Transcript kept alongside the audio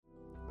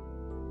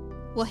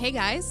Well, hey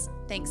guys,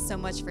 thanks so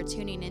much for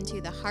tuning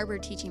into the Harbor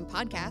Teaching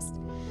Podcast.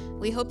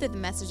 We hope that the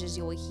messages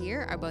you will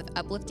hear are both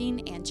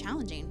uplifting and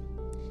challenging.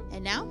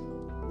 And now,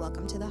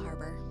 welcome to the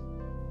Harbor.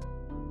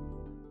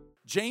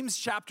 James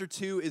chapter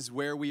 2 is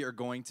where we are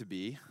going to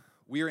be.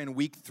 We are in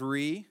week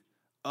 3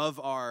 of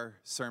our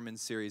sermon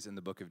series in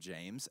the book of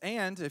James.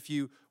 And if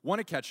you want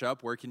to catch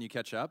up, where can you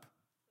catch up?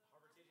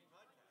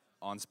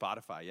 On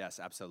Spotify, yes,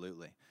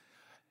 absolutely.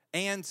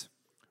 And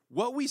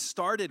what we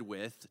started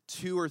with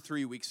 2 or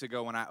 3 weeks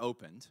ago when I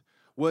opened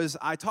was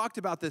I talked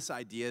about this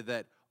idea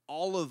that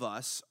all of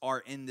us are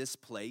in this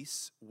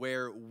place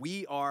where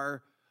we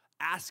are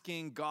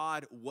asking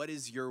God, what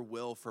is your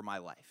will for my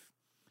life?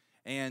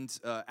 And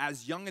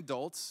as young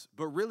adults,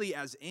 but really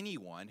as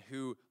anyone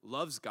who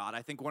loves God,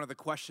 I think one of the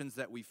questions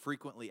that we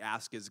frequently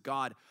ask is,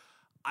 God,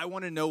 I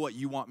want to know what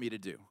you want me to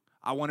do.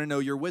 I want to know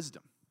your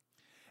wisdom.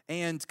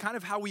 And kind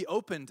of how we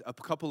opened a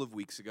couple of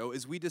weeks ago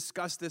is we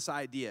discussed this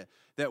idea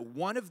that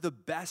one of the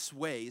best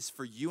ways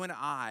for you and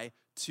I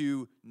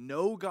to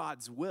know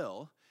God's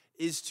will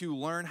is to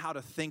learn how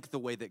to think the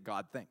way that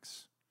God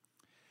thinks.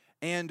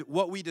 And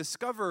what we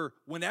discover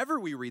whenever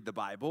we read the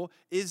Bible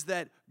is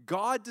that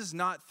God does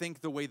not think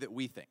the way that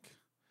we think.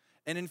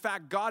 And in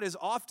fact, God is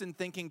often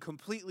thinking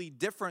completely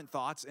different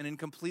thoughts and in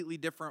completely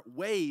different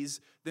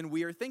ways than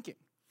we are thinking.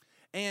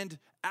 And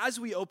as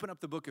we open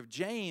up the book of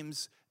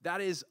James, that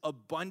is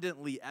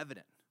abundantly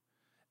evident.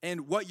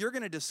 And what you're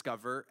going to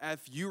discover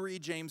if you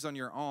read James on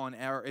your own,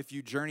 or if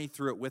you journey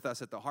through it with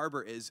us at the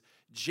Harbor, is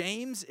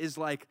James is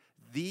like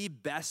the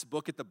best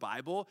book at the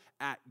Bible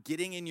at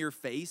getting in your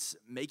face,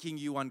 making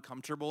you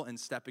uncomfortable, and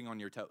stepping on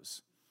your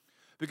toes.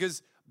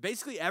 Because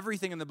basically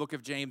everything in the book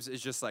of James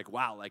is just like,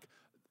 wow, like,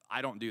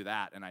 I don't do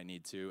that, and I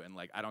need to, and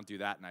like I don't do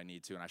that, and I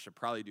need to, and I should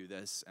probably do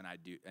this, and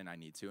I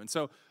need to. And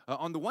so,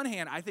 on the one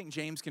hand, I think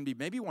James can be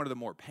maybe one of the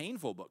more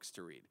painful books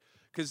to read,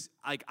 because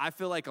like I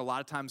feel like a lot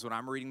of times when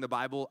I'm reading the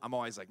Bible, I'm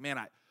always like, man,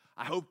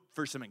 I hope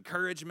for some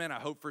encouragement. I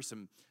hope for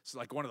some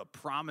like one of the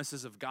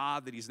promises of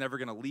God that He's never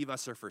going to leave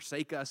us or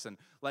forsake us, and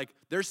like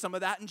there's some of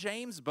that in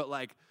James, but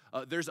like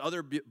there's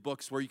other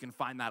books where you can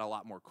find that a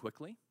lot more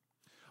quickly.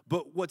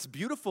 But what's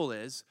beautiful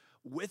is,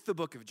 with the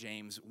book of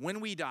James,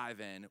 when we dive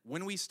in,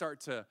 when we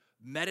start to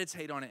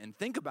meditate on it and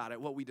think about it,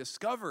 what we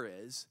discover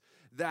is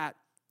that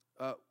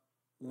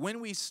when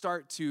we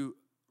start to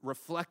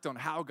reflect on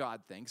how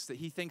God thinks, that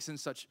He thinks in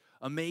such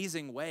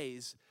amazing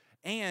ways,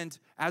 and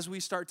as we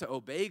start to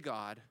obey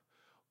God,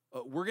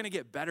 we're going to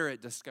get better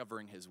at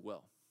discovering His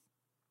will.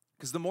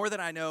 Because the more that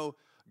I know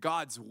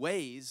God's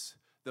ways,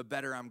 the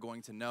better I'm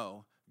going to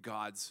know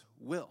God's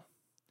will.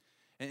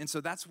 And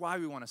so that's why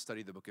we want to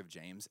study the book of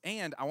James.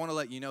 And I want to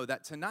let you know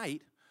that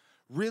tonight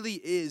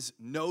really is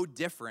no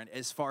different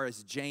as far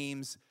as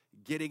James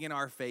getting in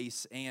our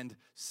face and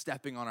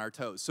stepping on our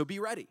toes. So be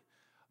ready.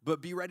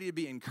 But be ready to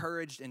be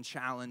encouraged and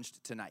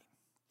challenged tonight.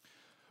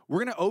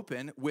 We're going to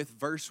open with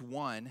verse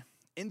 1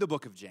 in the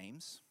book of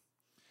James.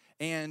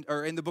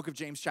 Or in the book of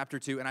James chapter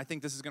 2. And I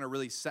think this is going to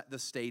really set the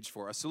stage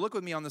for us. So look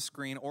with me on the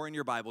screen or in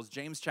your Bibles,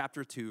 James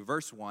chapter 2,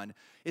 verse 1.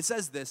 It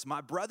says this: "My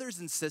brothers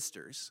and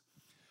sisters,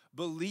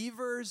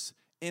 believers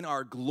in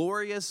our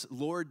glorious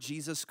Lord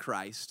Jesus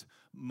Christ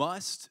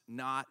must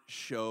not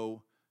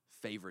show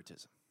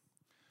favoritism."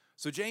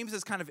 So James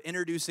is kind of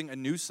introducing a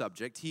new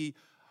subject. He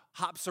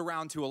hops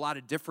around to a lot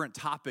of different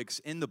topics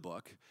in the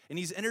book, and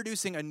he's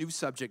introducing a new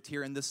subject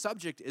here, and the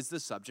subject is the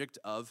subject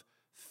of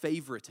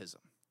favoritism.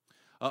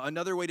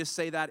 Another way to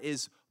say that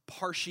is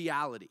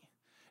partiality.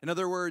 In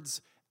other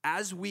words,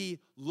 as we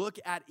look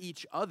at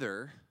each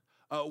other,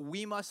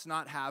 we must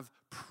not have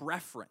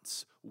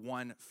preference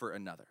one for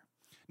another.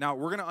 Now,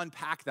 we're going to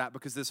unpack that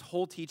because this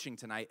whole teaching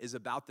tonight is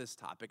about this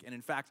topic. And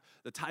in fact,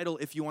 the title,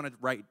 if you want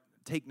to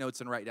take notes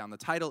and write down, the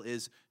title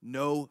is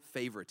No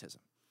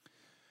Favoritism.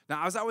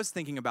 Now, as I was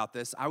thinking about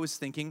this, I was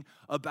thinking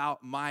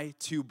about my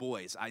 2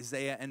 boys,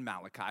 Isaiah and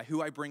Malachi,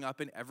 who I bring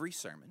up in every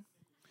sermon.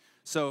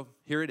 So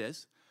here it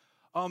is.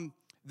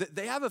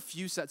 They have a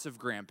few sets of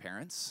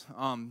grandparents,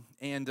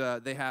 and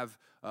they have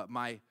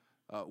my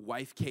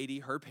wife, Katie,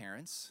 her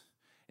parents,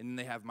 and then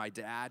they have my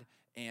dad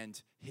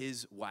and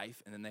his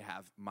wife, and then they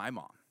have my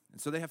mom. And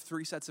so they have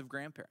 3 sets of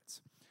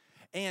grandparents.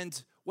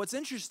 And what's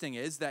interesting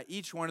is that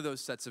each one of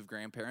those sets of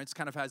grandparents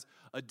kind of has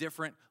a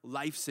different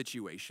life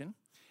situation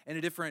and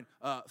a different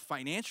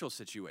financial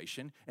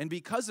situation. And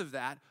because of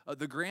that,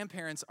 the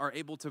grandparents are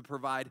able to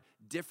provide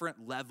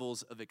different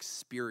levels of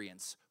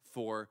experience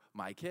for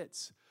my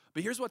kids.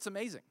 But here's what's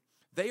amazing.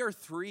 They are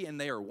 3 and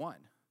they are 1.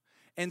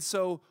 And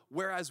so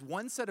whereas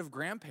one set of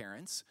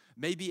grandparents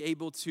may be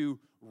able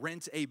to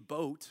rent a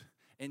boat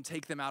and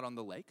take them out on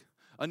the lake,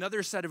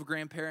 another set of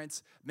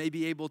grandparents may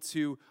be able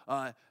to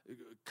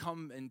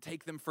come and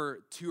take them for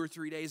 2 or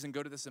 3 days and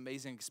go to this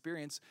amazing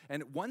experience.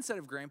 And one set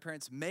of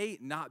grandparents may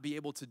not be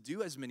able to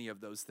do as many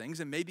of those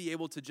things and may be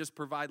able to just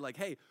provide like,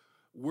 hey,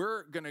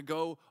 we're going to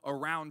go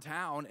around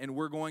town and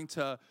we're going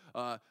to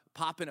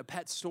pop in a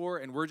pet store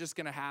and we're just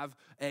going to have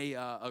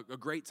a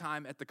great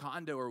time at the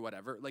condo or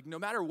whatever. Like, no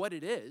matter what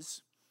it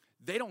is,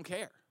 they don't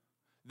care.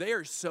 They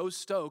are so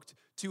stoked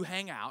to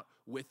hang out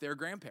with their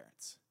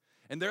grandparents.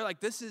 And they're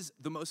like, this is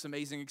the most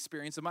amazing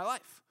experience of my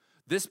life.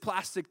 This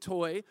plastic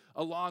toy,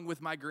 along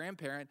with my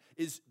grandparent,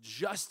 is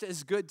just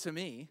as good to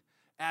me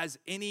as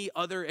any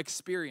other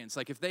experience.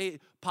 Like if they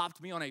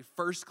popped me on a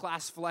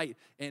first-class flight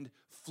and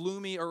flew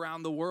me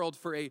around the world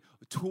for a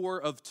tour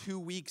of 2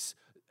 weeks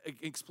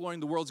exploring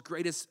the world's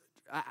greatest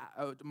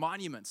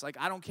monuments, like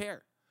I don't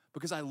care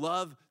because I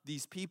love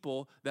these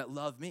people that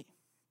love me.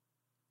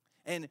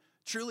 And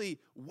truly,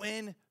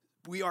 when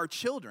we are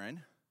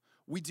children,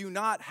 we do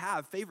not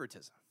have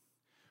favoritism.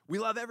 We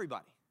love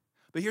everybody.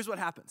 But here's what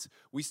happens.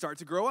 We start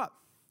to grow up.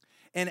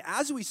 And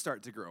as we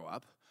start to grow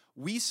up,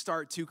 we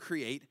start to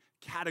create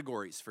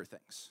categories for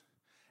things.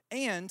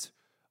 And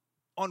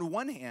on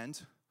one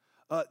hand,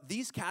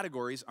 these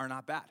categories are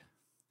not bad.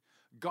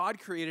 God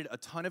created a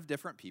ton of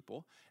different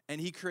people, and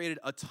he created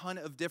a ton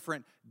of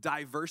different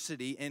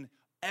diversity in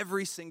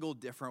every single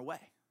different way.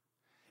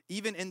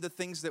 Even in the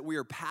things that we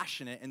are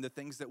passionate and the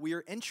things that we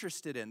are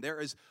interested in, there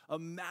is a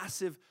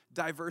massive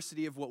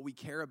diversity of what we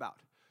care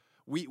about.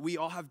 We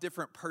all have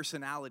different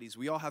personalities.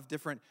 We all have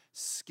different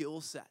skill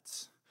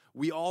sets.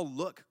 We all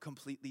look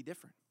completely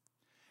different.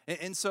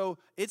 And so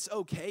it's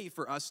okay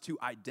for us to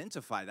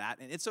identify that,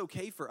 and it's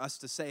okay for us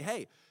to say,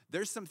 hey,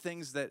 there's some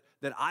things that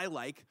I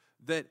like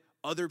that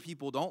other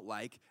people don't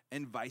like,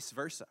 and vice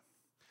versa.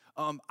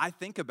 I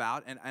think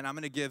about, and I'm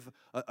going to give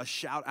a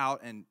shout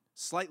out and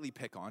slightly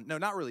pick on, no,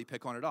 not really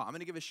pick on at all. I'm going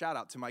to give a shout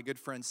out to my good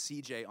friend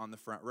CJ on the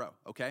front row,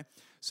 okay?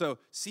 So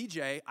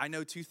CJ, I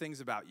know two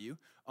things about you.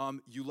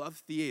 You love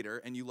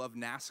theater and you love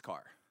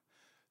NASCAR.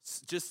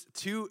 Just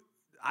two,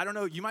 I don't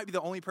know, you might be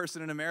the only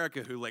person in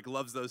America who like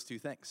loves those two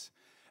things.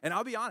 And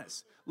I'll be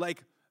honest,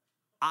 like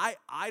I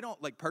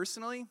don't, like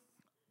personally,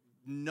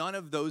 none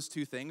of those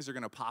two things are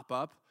going to pop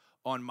up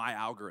on my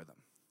algorithm.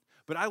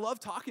 But I love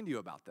talking to you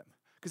about them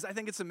because I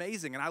think it's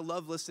amazing, and I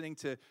love listening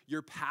to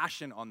your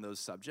passion on those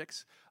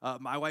subjects.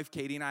 My wife,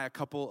 Katie, and I,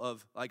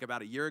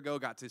 about a year ago,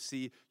 got to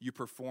see you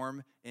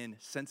perform in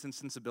Sense and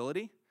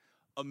Sensibility.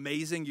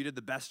 Amazing. You did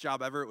the best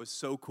job ever. It was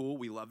so cool.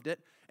 We loved it.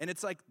 And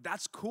it's like,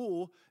 that's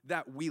cool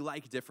that we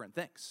like different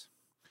things.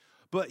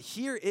 But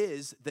here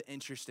is the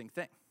interesting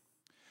thing,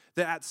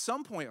 that at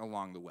some point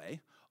along the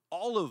way,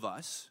 all of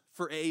us,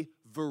 for a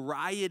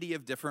variety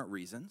of different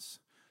reasons,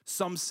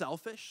 some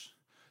selfish,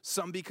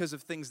 some because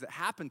of things that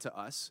happen to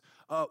us,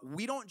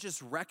 we don't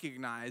just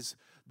recognize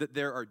that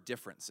there are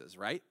differences,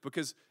 right?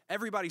 Because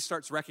everybody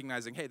starts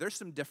recognizing, hey, there's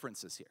some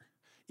differences here.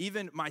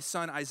 Even my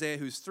son, Isaiah,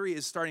 who's 3,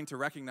 is starting to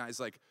recognize,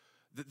 like,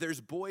 that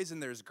there's boys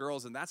and there's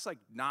girls, and that's, like,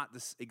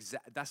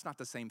 that's not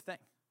the same thing.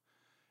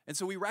 And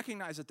so we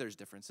recognize that there's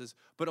differences,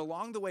 but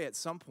along the way, at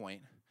some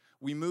point,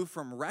 we move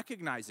from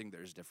recognizing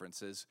there's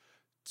differences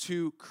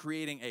to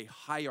creating a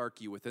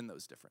hierarchy within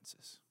those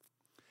differences.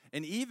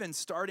 And even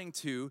starting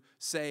to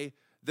say,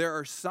 there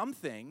are some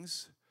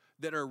things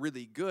that are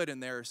really good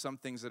and there are some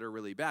things that are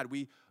really bad.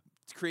 We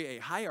create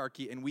a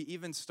hierarchy and we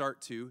even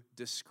start to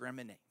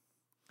discriminate.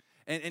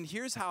 And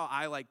here's how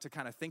I like to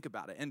kind of think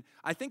about it. And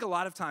I think a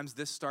lot of times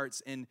this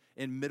starts in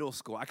middle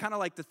school. I kind of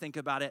like to think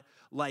about it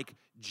like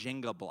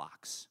Jenga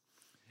blocks.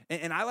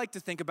 And I like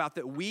to think about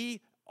that we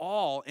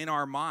all in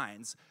our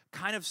minds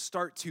kind of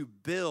start to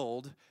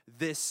build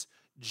this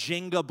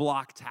Jenga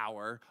block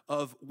tower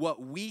of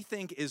what we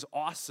think is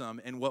awesome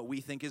and what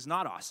we think is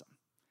not awesome.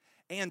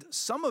 And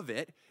some of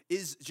it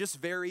is just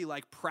very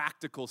like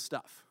practical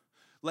stuff.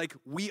 Like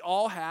we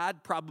all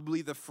had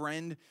probably the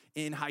friend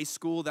in high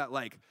school that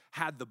like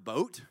had the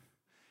boat.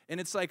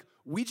 And it's like,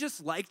 we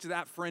just liked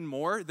that friend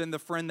more than the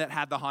friend that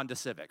had the Honda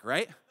Civic,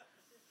 right?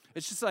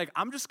 It's just like,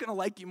 I'm just going to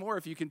like you more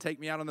if you can take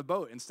me out on the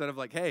boat instead of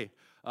like, hey,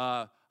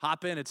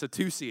 hop in, it's a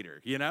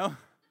 2-seater, you know?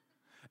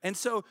 And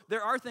so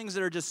there are things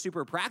that are just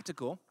super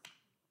practical,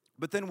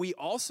 but then we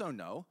also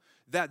know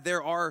that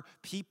there are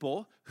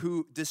people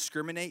who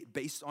discriminate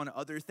based on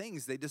other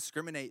things. They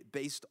discriminate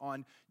based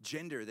on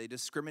gender. They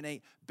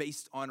discriminate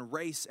based on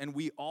race. And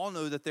we all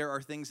know that there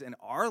are things in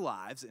our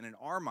lives and in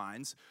our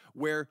minds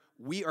where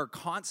we are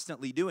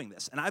constantly doing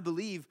this. And I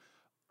believe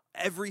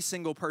every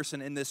single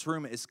person in this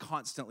room is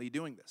constantly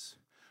doing this.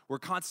 We're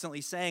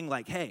constantly saying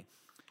like, hey,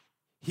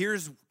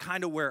 here's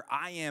kind of where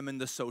I am in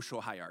the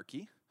social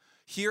hierarchy.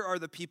 Here are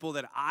the people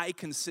that I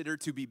consider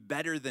to be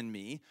better than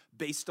me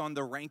based on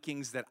the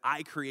rankings that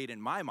I create in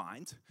my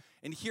mind.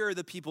 And here are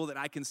the people that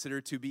I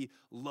consider to be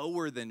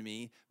lower than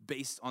me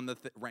based on the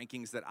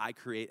rankings that I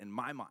create in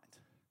my mind.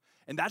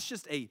 And that's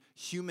just a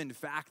human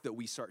fact that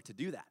we start to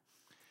do that.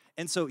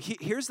 And so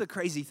here's the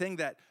crazy thing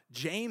that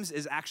James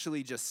is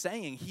actually just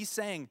saying. He's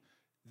saying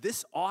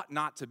this ought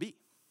not to be.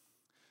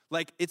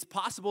 Like, it's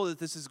possible that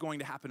this is going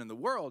to happen in the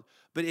world,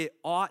 but it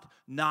ought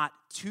not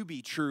to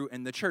be true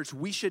in the church.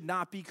 We should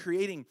not be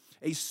creating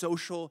a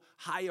social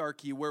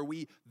hierarchy where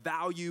we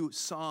value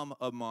some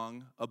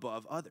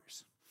above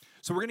others.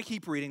 So we're going to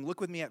keep reading.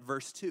 Look with me at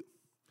verse 2.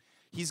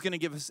 He's going to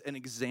give us an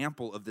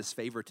example of this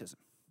favoritism.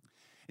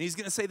 And he's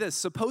going to say this: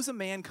 suppose a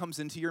man comes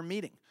into your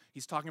meeting.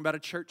 He's talking about a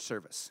church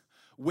service,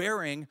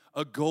 wearing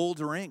a gold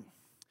ring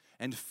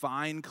and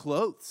fine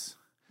clothes.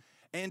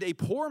 And a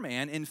poor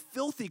man in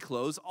filthy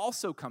clothes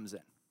also comes in.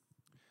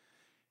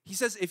 He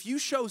says, if you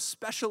show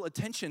special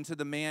attention to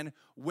the man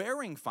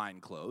wearing fine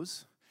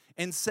clothes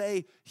and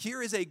say,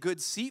 here is a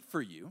good seat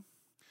for you,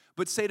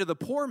 but say to the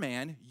poor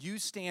man, you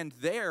stand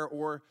there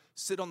or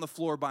sit on the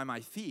floor by my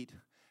feet,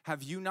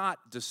 have you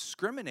not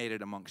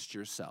discriminated amongst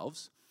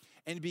yourselves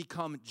and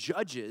become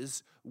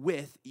judges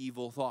with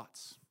evil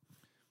thoughts?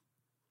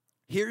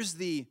 Here's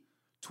the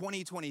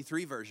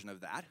 2023 version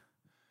of that.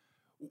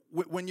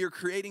 When you're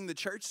creating the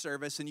church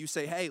service and you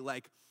say, hey,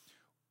 like,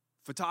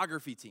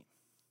 photography team,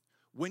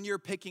 when you're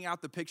picking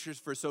out the pictures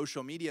for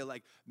social media,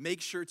 like, make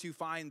sure to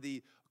find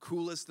the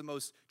coolest, the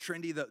most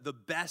trendy, the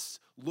best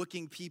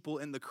looking people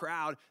in the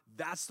crowd.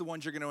 That's the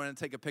ones you're going to want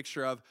to take a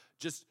picture of.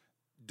 Just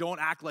don't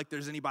act like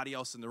there's anybody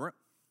else in the room.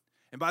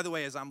 And by the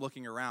way, as I'm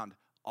looking around,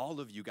 all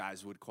of you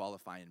guys would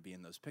qualify and be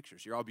in those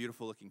pictures. You're all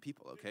beautiful looking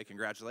people, okay?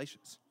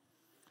 Congratulations.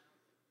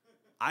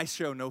 I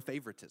show no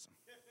favoritism.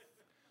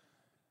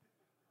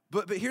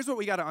 But here's what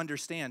we got to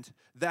understand,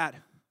 that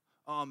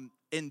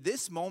in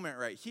this moment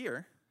right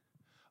here,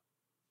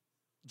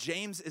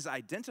 James is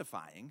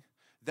identifying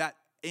that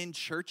in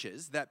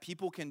churches that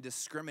people can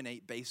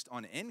discriminate based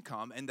on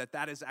income and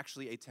that is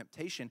actually a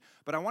temptation.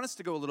 But I want us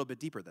to go a little bit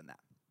deeper than that.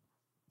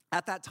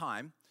 At that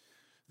time,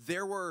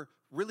 there were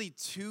really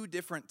two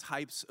different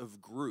types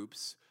of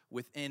groups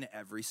within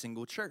every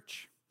single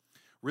church.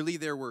 Really,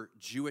 there were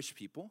Jewish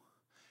people,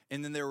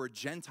 and then there were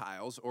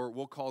Gentiles, or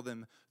we'll call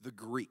them the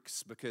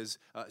Greeks, because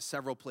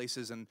several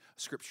places in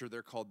Scripture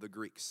they're called the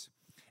Greeks.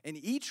 And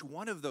each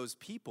one of those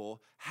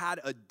people had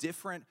a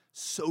different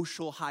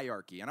social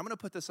hierarchy. And I'm going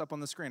to put this up on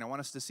the screen. I want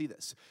us to see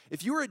this.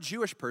 If you were a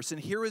Jewish person,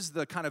 here is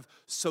the kind of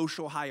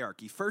social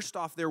hierarchy. First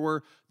off, there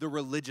were the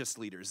religious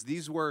leaders.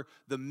 These were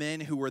the men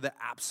who were the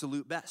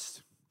absolute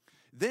best.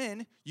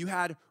 Then you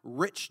had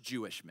rich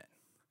Jewish men.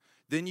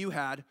 Then you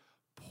had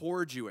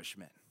poor Jewish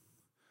men.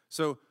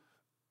 So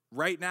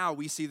right now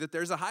we see that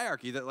there's a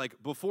hierarchy that,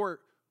 like,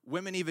 before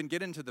women even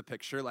get into the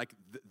picture, like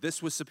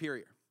this was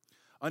superior.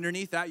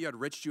 Underneath that, you had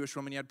rich Jewish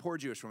women, you had poor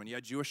Jewish women, you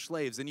had Jewish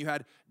slaves, then you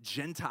had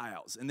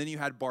Gentiles, and then you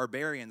had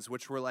barbarians,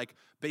 which were like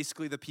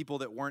basically the people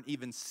that weren't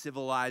even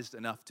civilized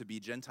enough to be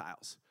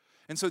Gentiles.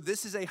 And so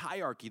this is a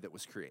hierarchy that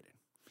was created.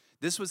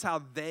 This was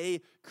how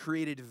they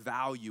created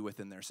value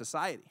within their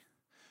society.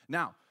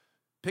 Now,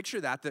 picture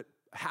that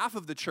half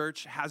of the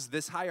church has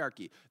this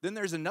hierarchy. Then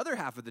there's another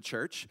half of the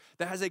church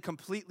that has a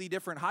completely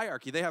different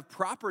hierarchy. They have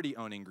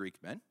property-owning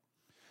Greek men.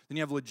 Then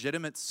you have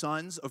legitimate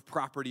sons of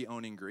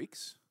property-owning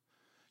Greeks.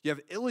 You have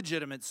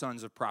illegitimate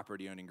sons of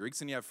property-owning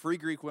Greeks, and you have free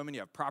Greek women, you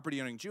have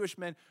property-owning Jewish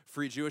men,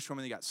 free Jewish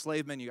women, you got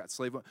slave men, you got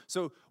slave women.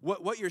 So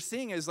what you're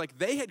seeing is, like,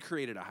 they had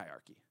created a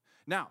hierarchy.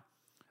 Now,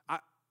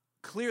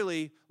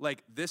 clearly,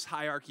 like, this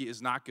hierarchy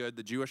is not good.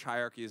 The Jewish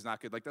hierarchy is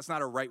not good. Like, that's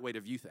not a right way to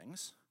view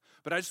things.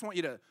 But I just want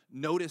you to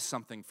notice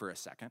something for a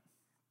second.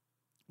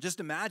 Just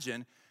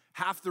imagine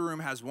half the room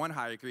has one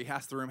hierarchy,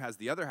 half the room has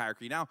the other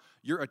hierarchy. Now,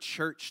 you're a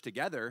church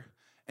together,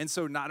 and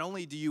so not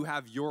only do you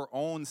have your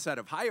own set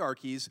of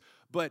hierarchies,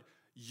 but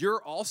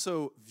you're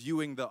also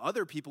viewing the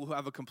other people who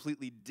have a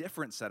completely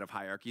different set of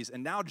hierarchies.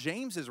 And now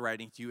James is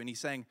writing to you, and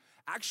he's saying,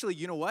 actually,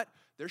 you know what?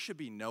 There should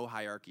be no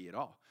hierarchy at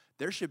all.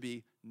 There should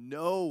be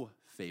no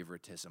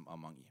favoritism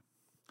among you.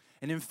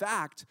 And in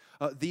fact,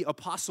 the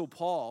Apostle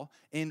Paul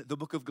in the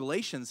book of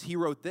Galatians, he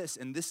wrote this,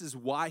 and this is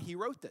why he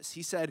wrote this.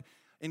 He said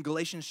in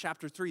Galatians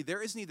chapter 3,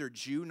 there is neither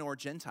Jew nor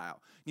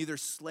Gentile, neither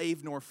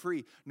slave nor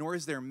free, nor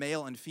is there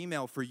male and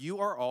female, for you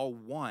are all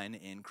one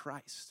in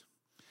Christ.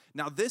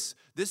 Now, this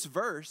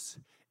verse,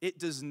 it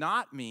does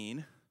not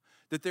mean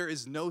that there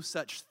is no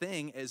such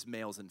thing as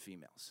males and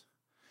females.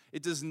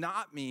 It does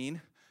not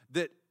mean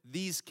that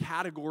these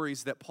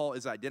categories that Paul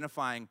is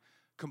identifying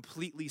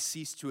completely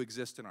cease to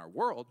exist in our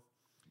world.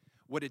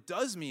 What it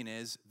does mean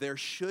is there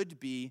should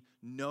be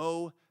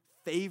no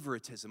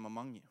favoritism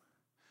among you.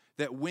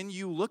 That when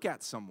you look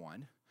at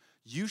someone,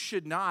 you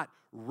should not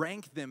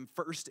rank them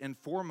first and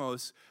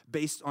foremost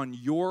based on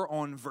your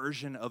own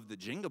version of the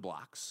Jenga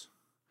blocks,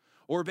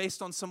 or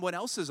based on someone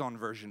else's own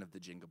version of the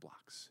Jenga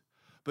blocks.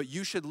 But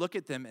you should look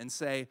at them and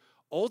say,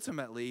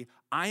 ultimately,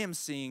 I am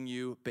seeing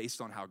you based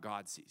on how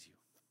God sees you.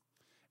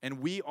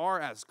 And we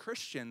are, as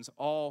Christians,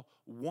 all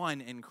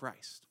one in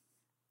Christ.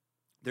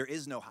 There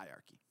is no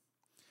hierarchy.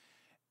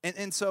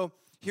 And so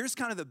here's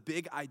kind of the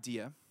big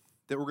idea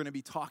that we're going to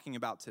be talking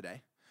about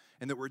today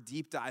and that we're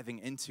deep diving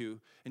into.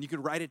 And you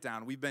can write it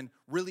down. We've been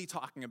really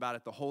talking about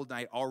it the whole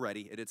night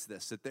already. And it's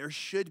this, that there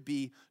should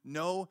be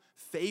no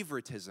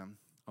favoritism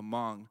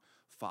among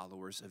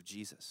followers of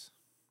Jesus.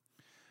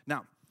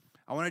 Now,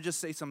 I want to just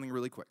say something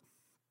really quick.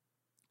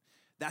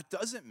 That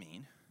doesn't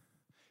mean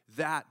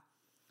that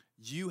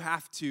you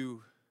have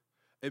to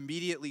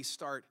immediately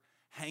start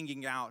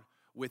hanging out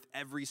with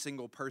every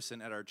single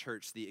person at our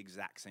church the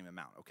exact same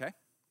amount, okay?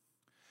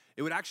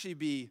 It would actually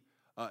be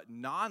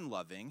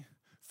non-loving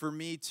for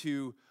me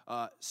to,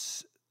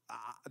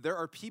 there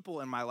are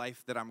people in my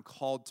life that I'm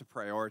called to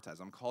prioritize.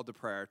 I'm called to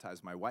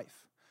prioritize my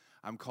wife.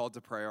 I'm called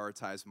to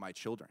prioritize my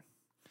children.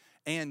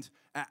 And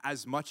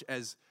as much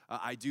as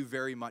I do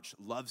very much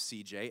love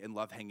CJ and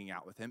love hanging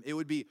out with him, it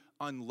would be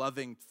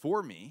unloving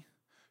for me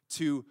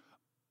to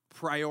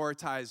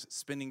prioritize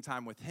spending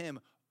time with him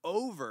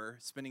over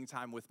spending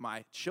time with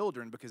my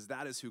children because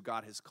that is who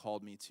God has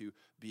called me to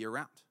be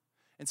around.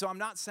 And so I'm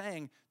not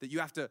saying that you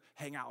have to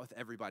hang out with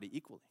everybody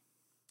equally.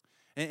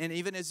 And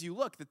even as you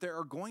look, that there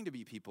are going to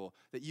be people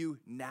that you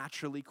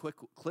naturally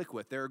click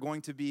with. There are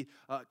going to be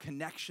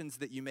connections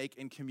that you make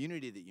in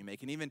community that you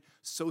make. And even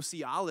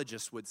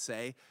sociologists would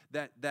say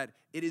that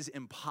it is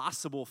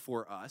impossible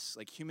for us,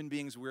 like human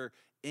beings, we're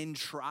in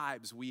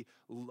tribes. We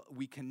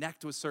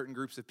connect with certain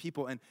groups of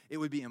people, and it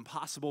would be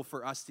impossible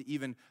for us to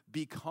even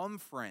become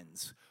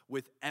friends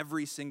with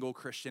every single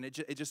Christian.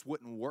 It just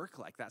wouldn't work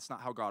like that. That's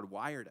not how God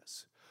wired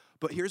us.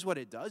 But here's what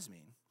it does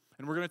mean.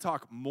 And we're going to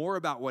talk more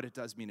about what it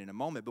does mean in a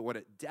moment, but what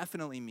it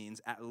definitely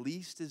means, at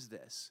least, is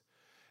this,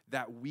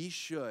 that we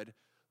should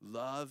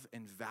love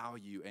and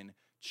value and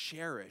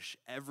cherish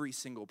every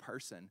single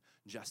person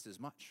just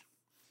as much.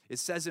 It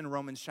says in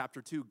Romans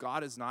chapter 2,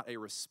 God is not a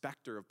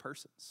respecter of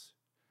persons.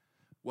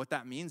 What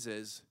that means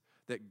is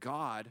that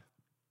God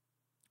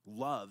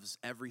loves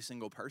every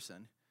single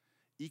person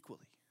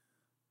equally.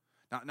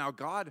 Now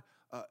God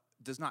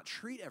does not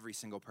treat every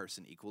single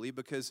person equally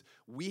because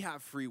we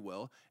have free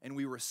will and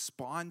we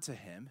respond to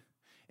him,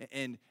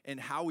 and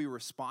how we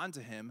respond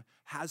to him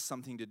has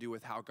something to do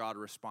with how God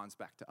responds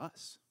back to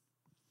us.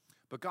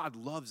 But God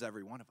loves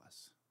every one of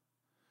us,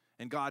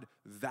 and God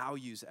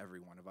values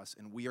every one of us,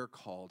 and we are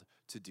called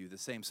to do the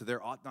same. So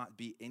there ought not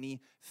be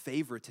any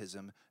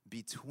favoritism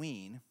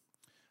between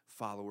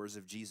followers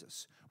of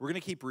Jesus. We're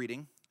going to keep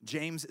reading.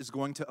 James is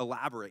going to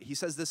elaborate. He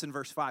says this in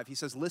verse 5. He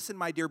says, "Listen,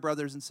 my dear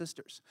brothers and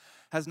sisters,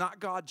 has not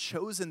God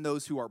chosen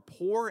those who are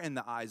poor in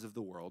the eyes of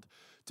the world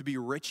to be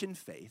rich in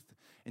faith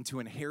and to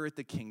inherit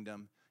the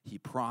kingdom he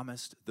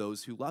promised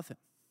those who love him?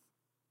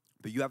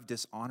 But you have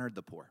dishonored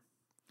the poor.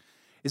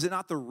 Is it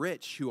not the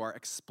rich who are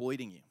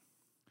exploiting you?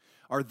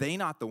 Are they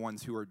not the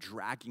ones who are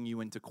dragging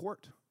you into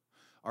court?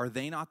 Are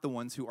they not the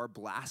ones who are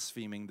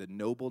blaspheming the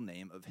noble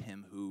name of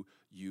him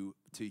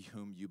to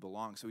whom you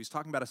belong?" So he's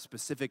talking about a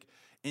specific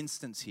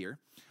instance here.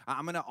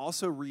 I'm going to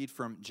also read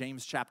from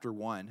James chapter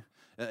 1.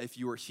 If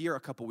you were here a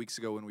couple weeks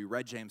ago when we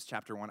read James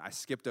chapter 1, I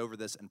skipped over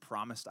this and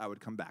promised I would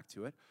come back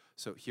to it.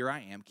 So here I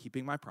am,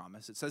 keeping my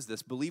promise. It says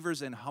this: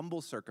 "Believers in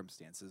humble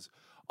circumstances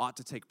ought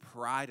to take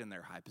pride in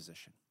their high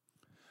position.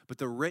 But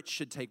the rich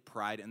should take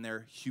pride in their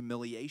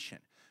humiliation,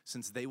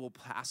 since they will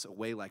pass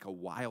away like a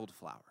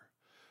wildflower.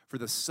 For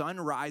the sun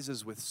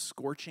rises with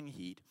scorching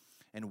heat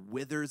and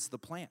withers the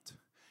plant.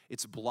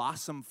 Its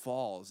blossom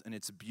falls and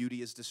its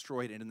beauty is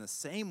destroyed. And in the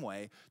same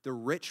way, the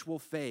rich will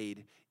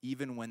fade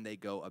even when they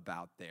go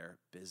about their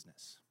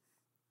business."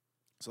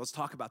 So let's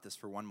talk about this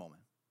for one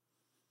moment.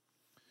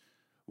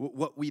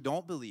 What we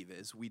don't believe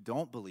is, we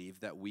don't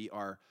believe that we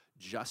are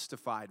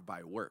justified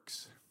by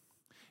works.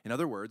 In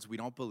other words, we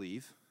don't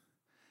believe,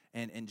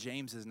 and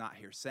James is not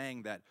here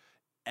saying that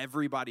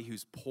everybody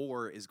who's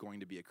poor is going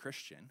to be a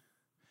Christian.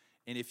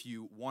 And if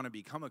you want to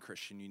become a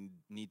Christian, you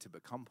need to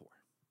become poor.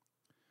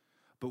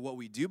 But what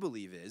we do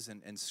believe is,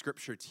 and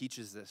Scripture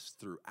teaches this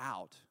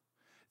throughout,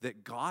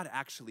 that God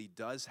actually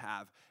does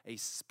have a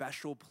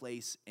special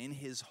place in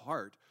his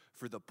heart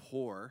for the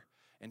poor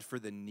and for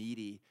the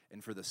needy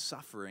and for the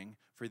suffering,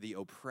 for the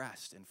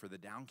oppressed and for the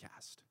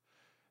downcast.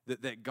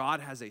 That God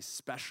has a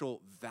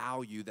special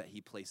value that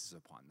he places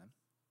upon them.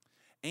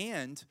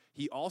 And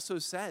he also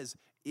says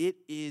it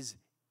is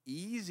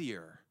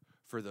easier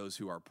for those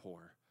who are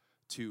poor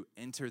to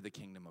enter the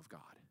kingdom of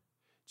God.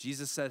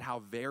 Jesus said how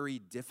very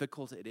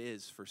difficult it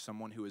is for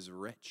someone who is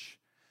rich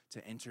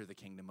to enter the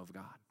kingdom of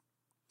God.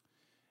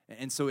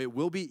 And so it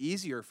will be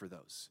easier for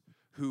those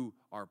who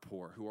are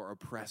poor, who are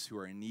oppressed, who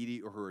are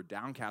needy, or who are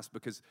downcast,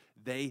 because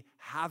they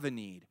have a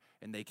need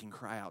and they can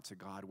cry out to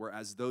God.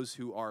 Whereas those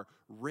who are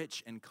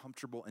rich and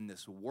comfortable in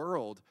this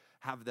world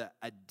have the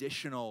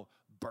additional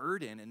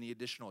burden and the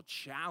additional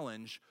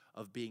challenge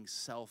of being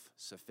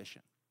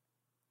self-sufficient.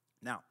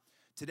 Now,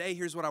 today,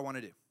 here's what I want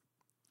to do.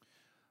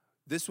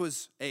 This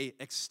was an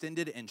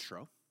extended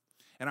intro,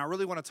 and I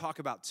really want to talk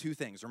about two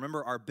things.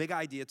 Remember, our big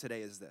idea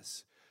today is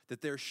this,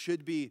 that there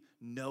should be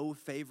no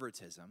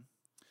favoritism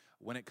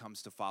when it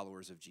comes to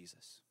followers of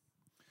Jesus.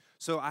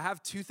 So I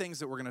have two things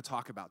that we're going to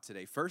talk about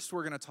today. First,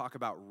 we're going to talk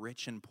about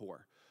rich and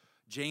poor.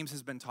 James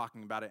has been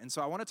talking about it, and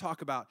so I want to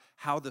talk about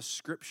how the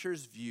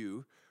Scriptures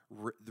view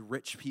the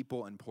rich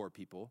people and poor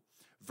people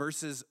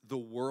versus the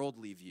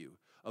worldly view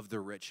of the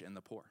rich and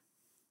the poor.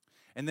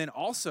 And then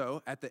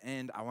also, at the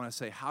end, I want to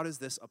say, how does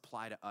this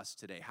apply to us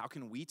today? How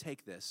can we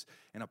take this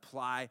and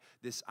apply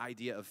this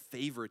idea of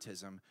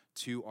favoritism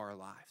to our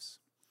lives?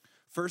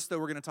 First, though,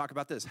 we're going to talk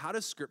about this. How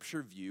does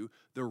Scripture view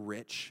the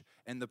rich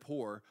and the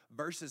poor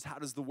versus how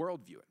does the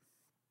world view it?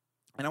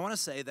 And I want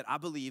to say that I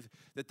believe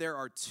that there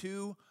are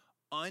two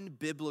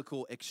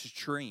unbiblical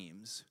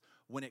extremes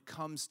when it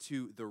comes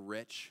to the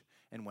rich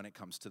and when it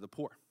comes to the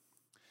poor.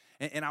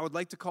 And I would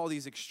like to call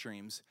these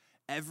extremes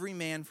every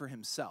man for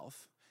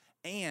himself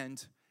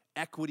and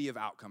equity of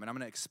outcome. And I'm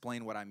going to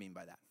explain what I mean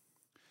by that.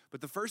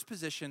 But the first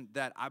position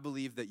that I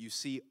believe that you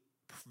see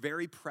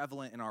very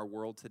prevalent in our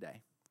world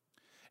today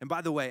And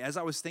by the way, as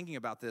I was thinking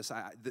about this,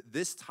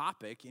 this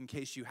topic, in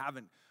case you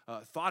haven't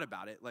thought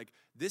about it, like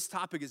this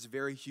topic is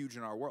very huge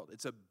in our world.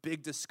 It's a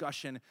big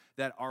discussion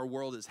that our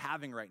world is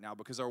having right now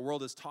because our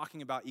world is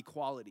talking about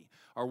equality.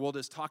 Our world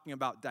is talking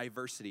about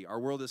diversity. Our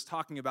world is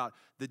talking about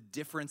the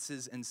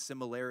differences and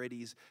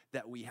similarities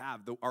that we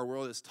have. Our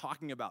world is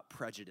talking about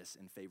prejudice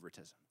and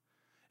favoritism.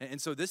 And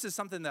so this is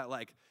something that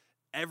like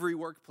every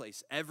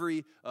workplace,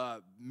 every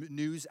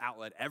news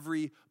outlet,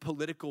 every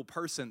political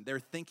person, they're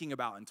thinking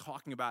about and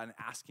talking about and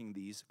asking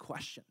these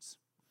questions.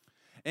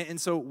 And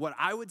so what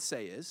I would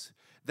say is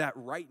that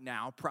right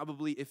now,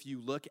 probably if you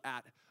look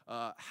at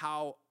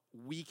how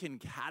we can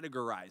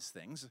categorize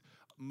things,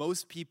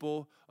 most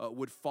people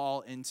would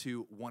fall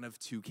into one of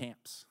two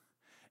camps.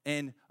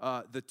 And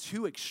the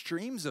two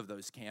extremes of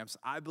those camps,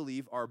 I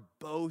believe, are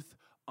both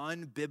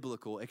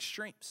unbiblical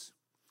extremes.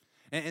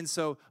 And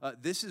so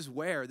this is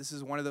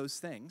one of those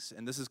things,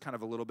 and this is kind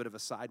of a little bit of a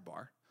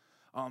sidebar.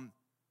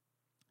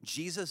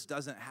 Jesus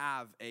doesn't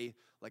have a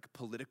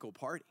political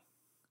party.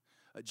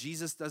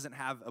 Jesus doesn't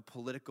have a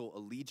political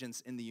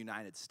allegiance in the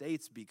United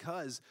States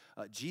because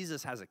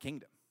Jesus has a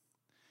kingdom.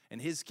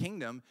 And his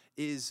kingdom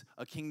is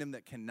a kingdom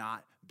that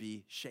cannot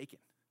be shaken.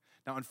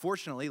 Now,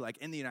 unfortunately, like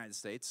in the United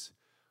States,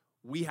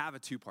 we have a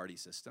two-party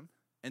system.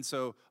 And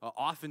so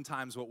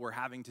oftentimes what we're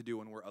having to do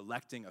when we're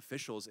electing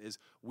officials is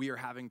we are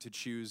having to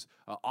choose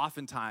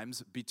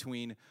oftentimes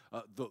between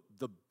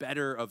the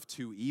better of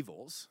two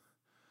evils.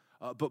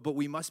 But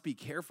we must be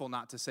careful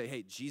not to say,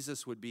 hey,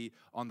 Jesus would be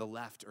on the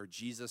left or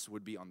Jesus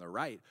would be on the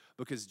right,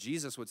 because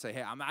Jesus would say,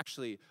 hey, I'm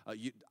actually,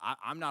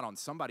 I'm not on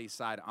somebody's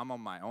side, I'm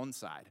on my own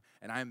side,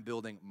 and I am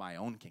building my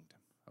own kingdom,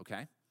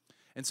 okay?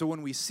 And so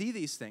when we see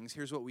these things,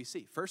 here's what we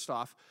see. First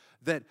off,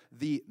 that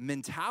the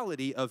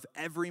mentality of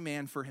every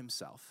man for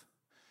himself,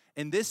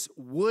 and this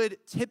would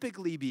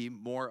typically be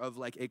more of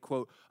like a,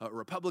 quote, a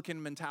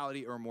Republican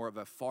mentality or more of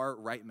a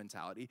far-right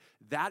mentality,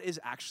 that is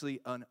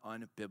actually an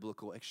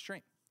unbiblical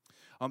extreme.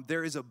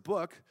 There is a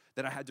book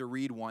that I had to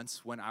read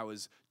once when I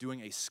was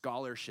doing a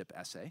scholarship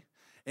essay,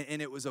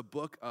 and it was a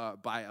book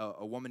by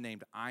a woman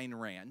named Ayn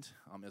Rand.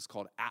 It's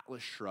called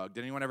Atlas Shrugged.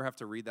 Did anyone ever have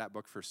to read that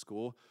book for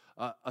school?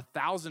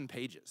 1,000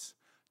 pages.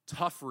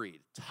 Tough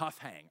read, tough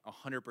hang,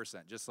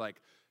 100%. Just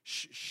like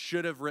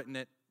should have written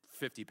it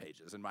 50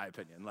 pages, in my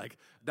opinion. Like,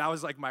 that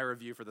was like my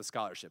review for the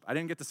scholarship. I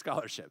didn't get the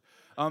scholarship.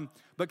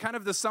 But kind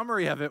of the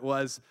summary of it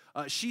was,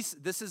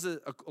 this is a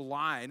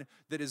line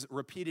that is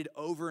repeated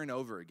over and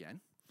over again.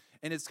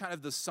 And it's kind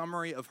of the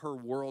summary of her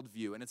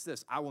worldview. And it's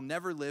this: I will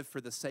never live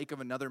for the sake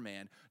of another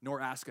man, nor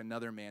ask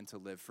another man to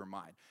live for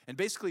mine. And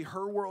basically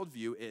her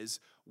worldview is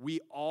we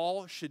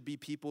all should be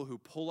people who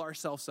pull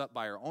ourselves up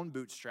by our own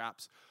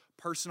bootstraps.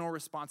 Personal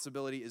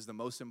responsibility is the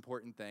most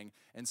important thing.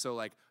 And so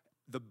like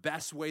the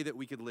best way that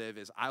we could live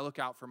is I look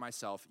out for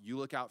myself, you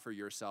look out for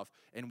yourself,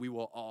 and we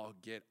will all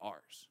get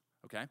ours,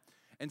 okay?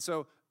 And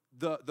so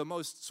the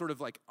most sort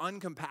of like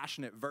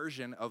uncompassionate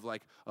version of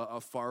like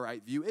a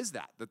far-right view is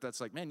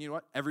that's like, man, you know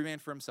what? Every man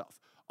for himself.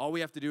 All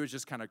we have to do is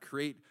just kind of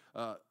create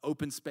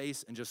open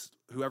space and just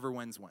whoever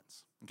wins,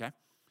 okay?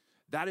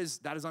 That is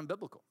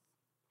unbiblical,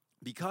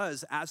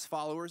 because as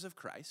followers of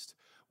Christ,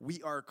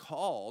 we are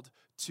called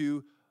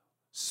to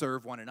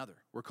serve one another.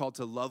 We're called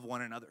to love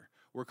one another.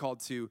 We're going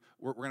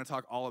to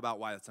talk all about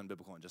why that's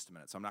unbiblical in just a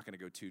minute, so I'm not going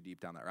to go too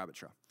deep down that rabbit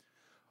trail.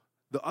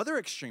 The other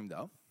extreme,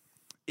 though,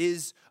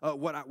 is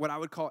what I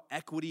would call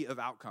equity of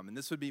outcome. And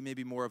this would be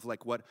maybe more of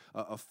like what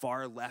a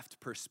far left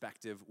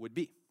perspective would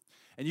be.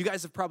 And you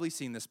guys have probably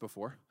seen this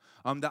before.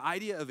 The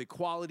idea of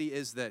equality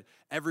is that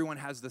everyone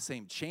has the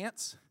same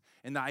chance.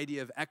 And the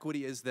idea of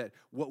equity is that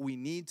what we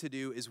need to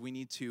do is we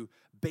need to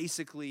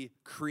basically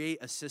create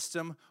a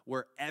system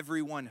where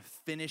everyone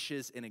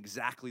finishes in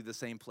exactly the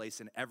same place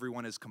and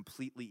everyone is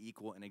completely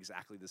equal in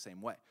exactly the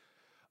same way.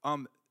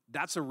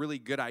 That's a really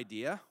good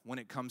idea when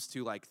it comes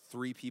to like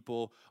three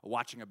people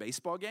watching a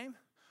baseball game.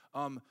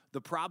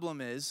 The problem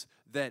is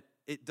that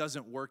it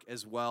doesn't work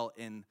as well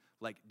in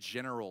like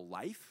general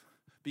life,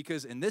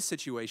 because in this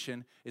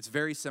situation, it's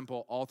very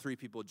simple. All three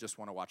people just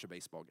want to watch a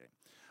baseball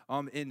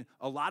game. In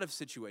a lot of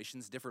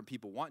situations, different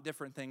people want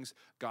different things.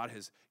 God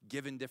has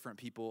given different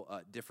people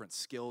different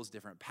skills,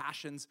 different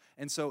passions.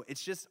 And so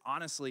it's just,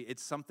 honestly,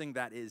 it's something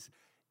that is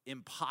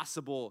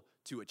impossible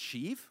to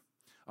achieve.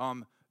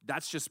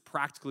 That's just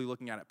practically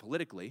looking at it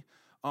politically.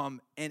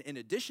 And in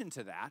addition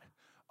to that,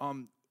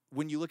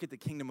 when you look at the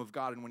kingdom of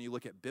God and when you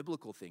look at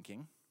biblical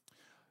thinking,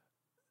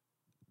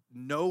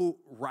 no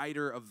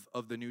writer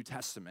of the New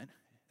Testament,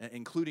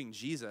 including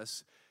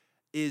Jesus,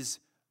 is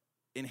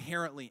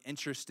inherently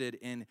interested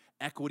in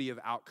equity of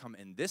outcome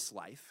in this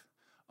life.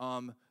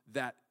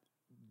 That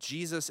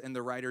Jesus and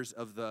the writers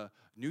of the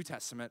New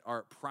Testament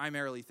are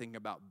primarily thinking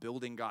about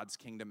building God's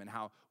kingdom and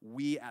how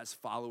we as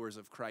followers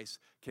of Christ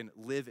can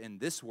live in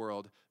this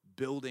world,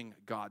 building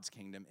God's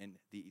kingdom in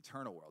the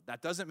eternal world.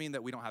 That doesn't mean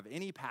that we don't have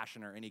any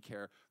passion or any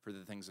care for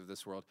the things of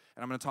this world.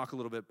 And I'm going to talk a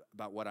little bit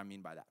about what I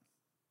mean by that.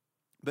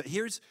 But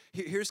here's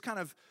kind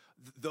of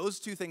those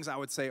two things I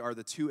would say are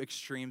the two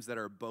extremes that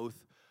are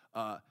both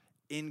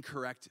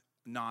incorrect,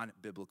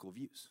 non-biblical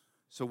views.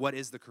 So what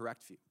is the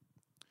correct view?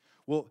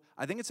 Well,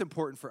 I think it's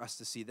important for us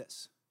to see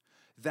this,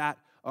 that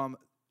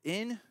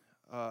in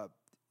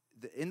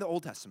the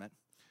Old Testament,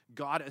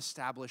 God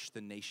established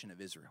the nation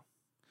of Israel.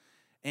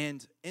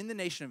 And in the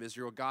nation of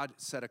Israel, God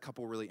said a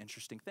couple really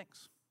interesting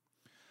things.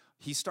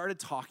 He started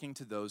talking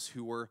to those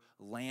who were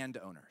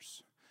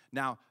landowners.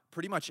 Now,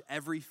 pretty much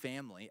every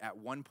family at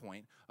one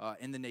point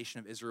in the nation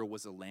of Israel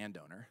was a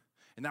landowner,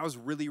 and that was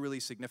really, really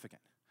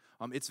significant.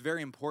 It's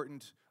very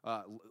important.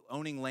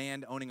 Owning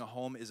land, owning a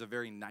home is a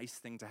very nice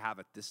thing to have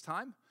at this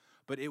time,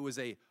 but it was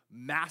a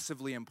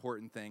massively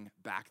important thing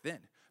back then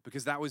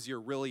because that was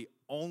your really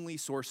only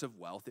source of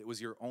wealth. It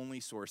was your only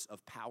source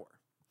of power.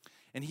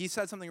 And he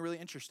said something really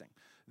interesting,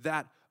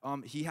 that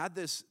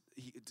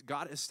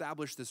God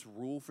established this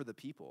rule for the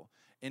people,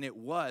 and it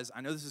was, I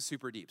know this is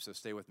super deep, so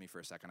stay with me for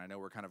a second. I know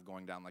we're kind of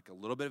going down like a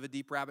little bit of a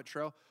deep rabbit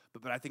trail,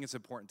 but I think it's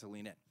important to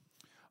lean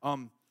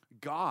in.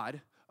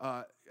 God,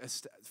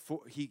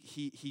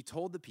 he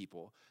told the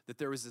people that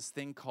there was this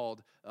thing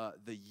called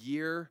the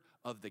year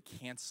of the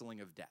canceling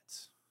of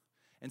debts.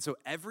 And so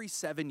every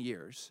 7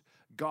 years,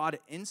 God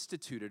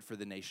instituted for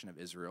the nation of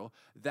Israel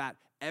that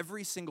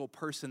every single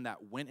person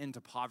that went into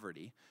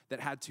poverty, that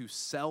had to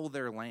sell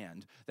their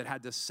land, that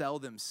had to sell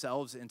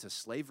themselves into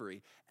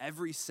slavery,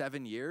 every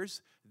 7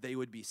 years, they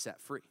would be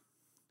set free.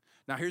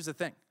 Now, here's the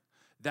thing.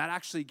 That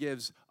actually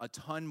gives a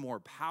ton more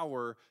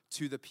power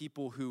to the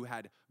people who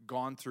had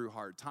gone through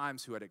hard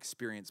times, who had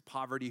experienced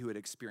poverty, who had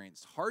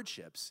experienced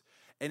hardships,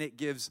 and it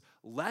gives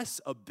less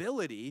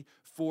ability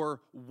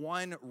for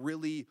one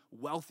really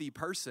wealthy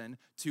person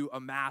to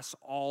amass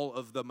all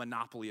of the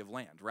monopoly of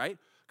land, right?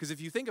 Because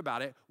if you think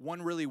about it,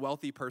 one really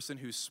wealthy person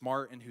who's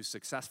smart and who's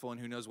successful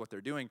and who knows what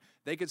they're doing,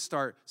 they could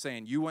start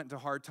saying, you went to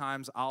hard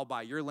times, I'll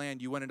buy your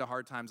land. You went into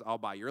hard times, I'll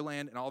buy your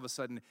land. And all of a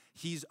sudden,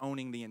 he's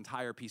owning the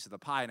entire piece of the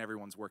pie and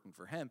everyone's working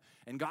for him.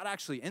 And God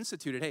actually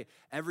instituted, hey,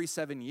 every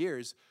 7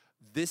 years,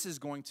 this is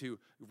going to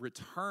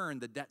return,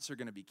 the debts are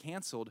going to be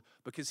canceled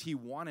because he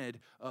wanted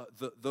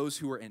those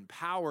who were in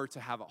power to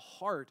have a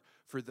heart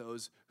for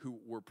those who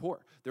were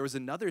poor. There was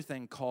another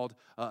thing called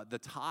the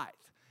tithe.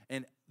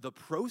 And the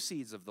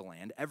proceeds of the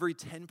land, every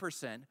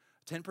 10%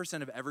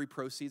 of every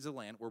proceeds of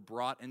land were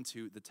brought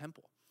into the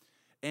temple.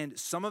 And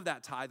some of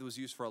that tithe was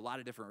used for a lot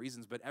of different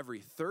reasons, but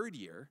every third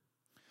year,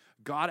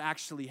 God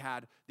actually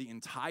had the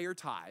entire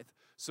tithe.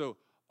 So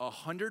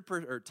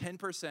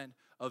 10%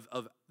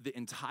 of the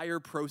entire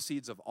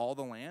proceeds of all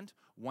the land,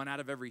 1 out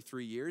of every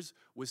 3 years,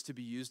 was to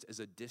be used as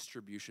a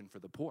distribution for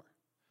the poor.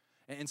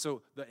 And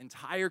so the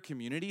entire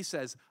community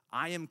says,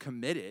 I am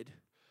committed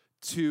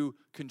to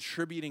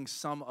contributing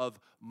some of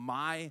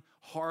my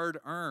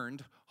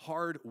hard-earned,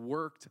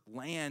 hard-worked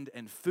land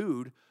and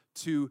food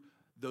to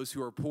those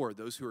who are poor,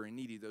 those who are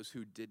needy, those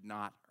who did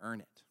not earn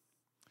it.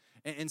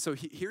 And so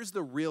here's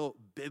the real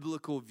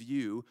biblical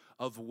view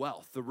of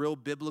wealth, the real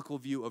biblical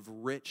view of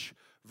rich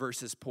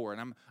versus poor.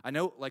 And I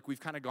know like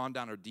we've kind of gone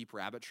down a deep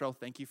rabbit trail.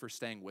 Thank you for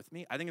staying with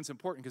me. I think it's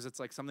important because it's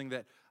like something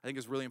that I think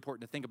is really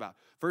important to think about.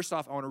 First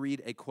off, I want to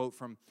read a quote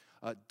from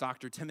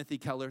Dr. Timothy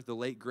Keller, the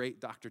late, great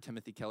Dr.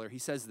 Timothy Keller. He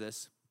says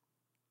this: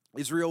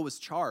 Israel was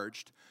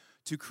charged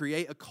to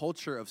create a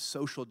culture of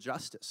social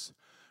justice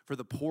for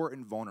the poor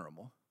and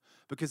vulnerable,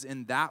 because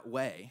in that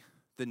way,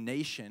 the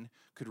nation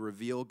could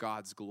reveal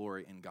God's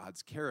glory and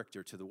God's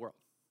character to the world.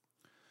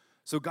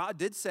 So God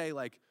did say,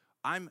 like,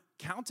 I'm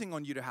counting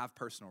on you to have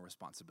personal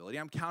responsibility.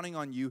 I'm counting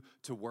on you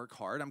to work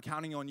hard. I'm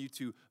counting on you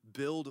to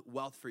build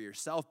wealth for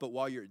yourself. But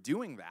while you're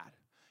doing that,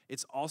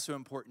 it's also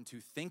important to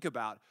think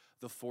about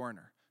the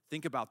foreigner,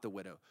 think about the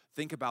widow,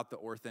 think about the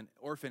orphan,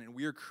 and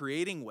we are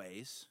creating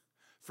ways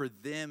for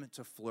them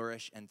to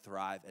flourish and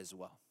thrive as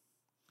well.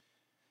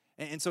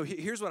 And so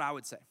here's what I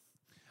would say.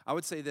 I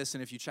would say this,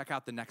 and if you check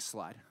out the next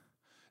slide,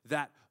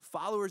 that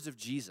followers of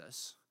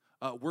Jesus,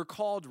 we're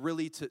called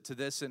really to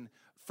this. And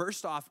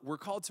first off, we're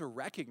called to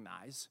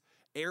recognize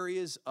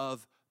areas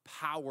of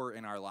power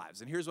in our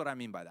lives. And here's what I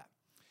mean by that.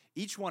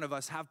 Each one of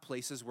us have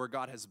places where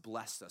God has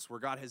blessed us, where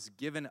God has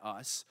given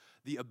us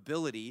the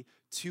ability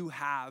to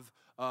have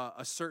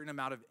a certain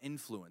amount of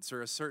influence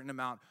or a certain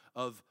amount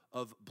of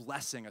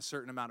blessing, a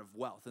certain amount of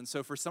wealth. And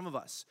so for some of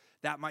us,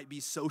 that might be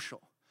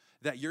social.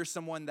 That you're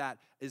someone that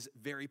is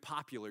very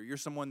popular. You're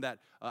someone that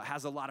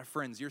has a lot of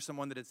friends. You're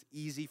someone that it's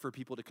easy for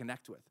people to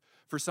connect with.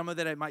 For some of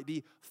that, it might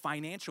be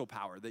financial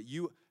power, that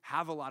you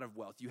have a lot of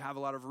wealth. You have a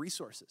lot of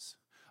resources.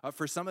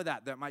 For some of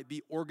that might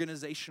be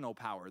organizational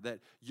power, that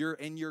you're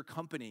in your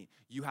company,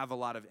 you have a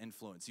lot of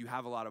influence. You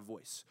have a lot of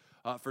voice.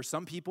 For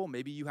some people,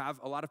 maybe you have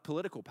a lot of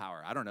political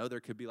power. I don't know.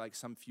 There could be like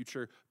some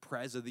future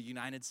pres of the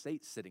United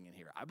States sitting in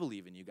here. I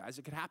believe in you guys.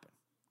 It could happen.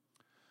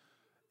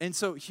 And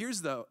so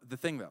here's the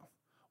thing, though.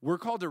 We're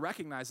called to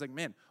recognize, like,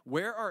 man,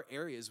 where are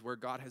areas where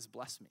God has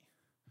blessed me?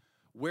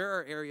 Where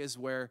are areas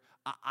where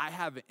I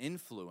have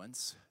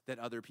influence that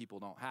other people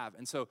don't have?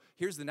 And so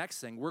here's the next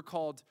thing. We're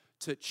called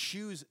to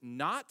choose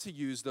not to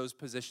use those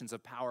positions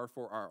of power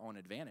for our own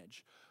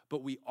advantage,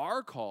 but we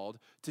are called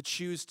to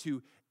choose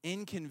to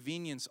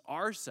inconvenience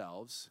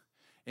ourselves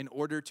in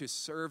order to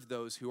serve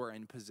those who are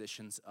in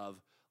positions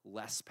of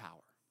less power.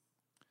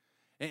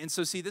 And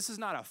so, see, this is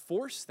not a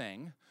force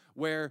thing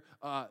where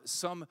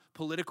some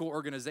political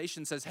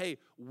organization says, hey,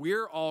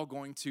 we're all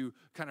going to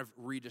kind of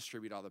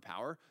redistribute all the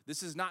power.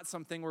 This is not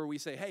something where we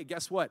say, hey,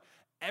 guess what?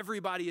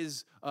 Everybody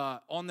is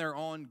on their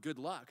own, good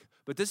luck.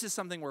 But this is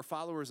something where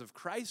followers of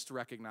Christ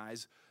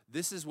recognize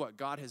this is what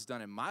God has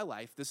done in my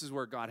life. This is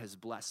where God has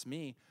blessed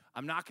me.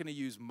 I'm not going to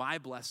use my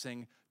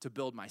blessing to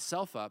build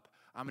myself up.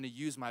 I'm going to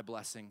use my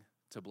blessing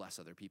to bless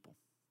other people.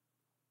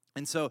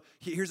 And so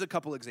here's a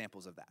couple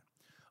examples of that.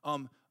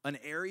 An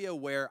area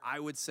where I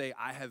would say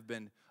I have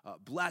been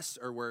blessed,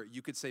 or where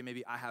you could say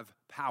maybe I have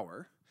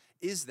power,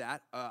 is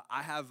that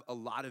I have a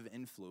lot of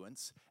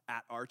influence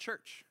at our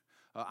church.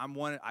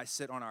 I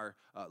sit on our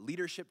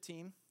leadership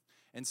team,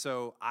 and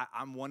so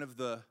I'm one of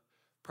the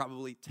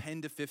probably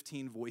 10 to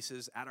 15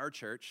 voices at our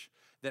church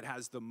that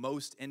has the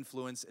most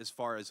influence as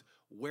far as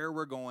where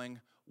we're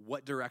going,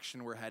 what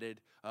direction we're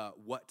headed,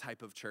 what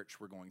type of church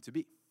we're going to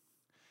be.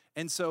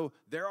 And so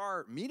there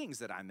are meetings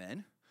that I'm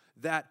in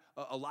that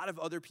a lot of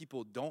other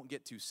people don't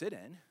get to sit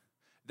in,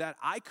 that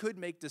I could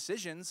make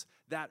decisions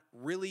that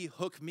really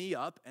hook me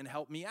up and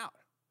help me out.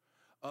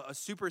 A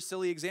super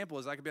silly example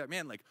is I could be like,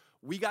 man, like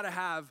we got to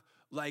have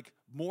like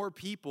more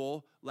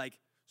people like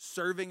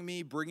serving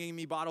me, bringing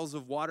me bottles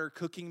of water,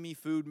 cooking me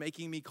food,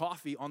 making me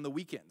coffee on the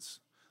weekends.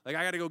 Like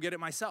I got to go get it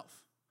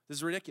myself. This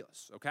is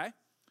ridiculous, okay?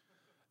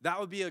 That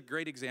would be a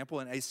great example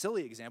and a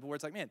silly example where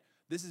it's like, man,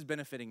 this is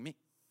benefiting me.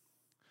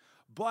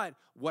 But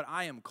what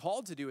I am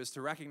called to do is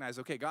to recognize,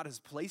 okay, God has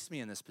placed me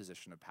in this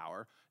position of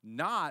power,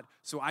 not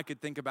so I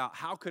could think about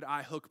how could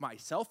I hook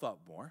myself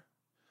up more,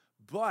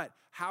 but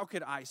how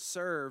could I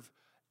serve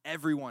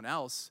everyone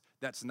else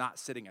that's not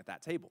sitting at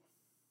that table.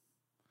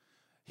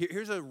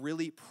 Here's a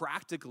really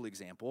practical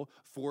example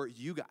for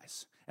you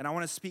guys. And I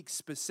want to speak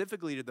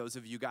specifically to those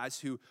of you guys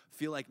who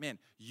feel like, man,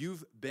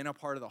 you've been a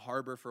part of the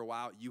harbor for a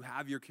while. You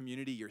have your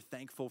community. You're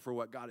thankful for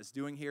what God is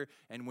doing here.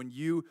 And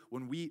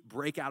when we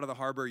break out of the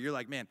harbor, you're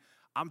like, man,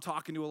 I'm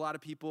talking to a lot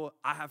of people.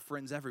 I have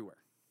friends everywhere.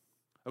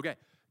 Okay,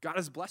 God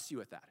has blessed you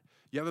with that.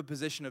 You have a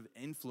position of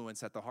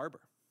influence at the harbor.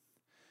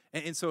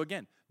 And so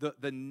again,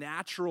 the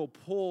natural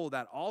pull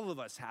that all of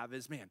us have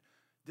is, man,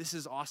 this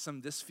is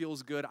awesome. This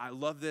feels good. I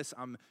love this.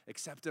 I'm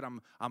accepted.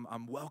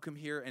 I'm welcome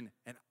here, and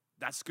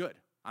that's good.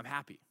 I'm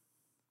happy.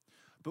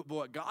 But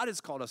what God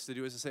has called us to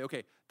do is to say,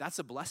 okay, that's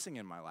a blessing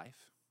in my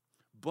life,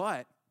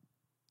 but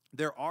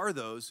there are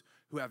those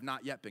who have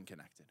not yet been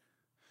connected.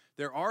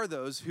 There are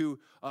those who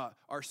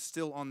are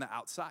still on the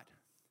outside.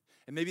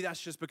 And maybe that's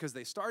just because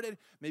they started.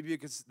 Maybe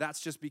because that's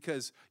just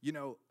because,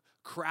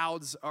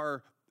 crowds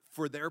are,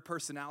 for their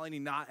personality,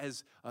 not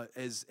as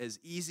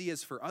easy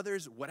as for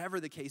others, whatever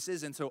the case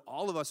is. And so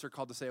all of us are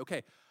called to say,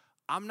 okay,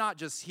 I'm not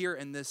just here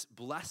in this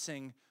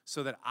blessing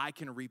so that I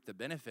can reap the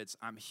benefits.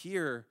 I'm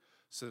here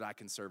so that I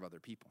can serve other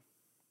people.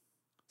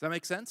 Does that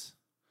make sense?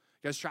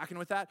 You guys tracking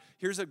with that?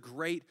 Here's a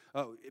great,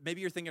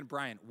 maybe you're thinking,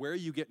 Brian, where are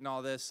you getting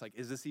all this? Like,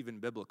 is this even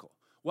biblical?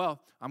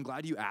 Well, I'm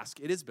glad you asked.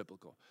 It is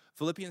biblical.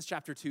 Philippians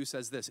chapter 2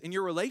 says this, in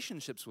your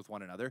relationships with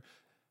one another,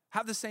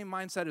 have the same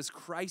mindset as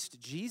Christ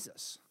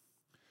Jesus,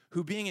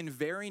 who being in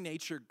very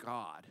nature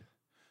God,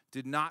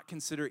 did not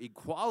consider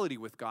equality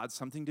with God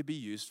something to be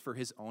used for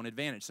his own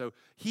advantage. So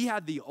he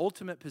had the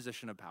ultimate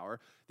position of power,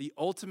 the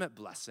ultimate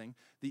blessing,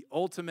 the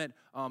ultimate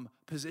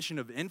position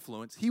of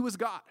influence. He was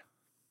God.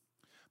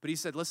 But he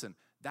said, listen,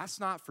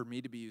 that's not for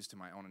me to be used to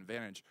my own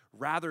advantage.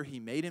 Rather, he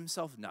made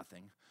himself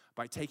nothing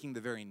by taking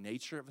the very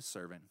nature of a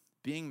servant,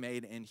 being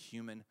made in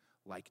human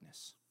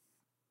likeness.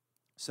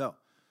 So,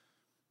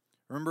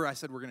 remember I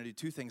said we're going to do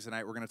two things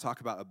tonight. We're going to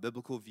talk about a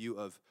biblical view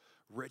of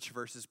rich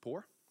versus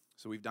poor.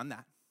 So we've done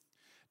that.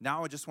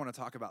 Now I just want to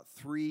talk about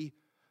three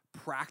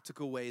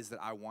practical ways that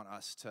I want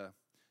us to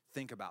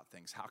think about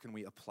things. How can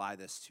we apply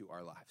this to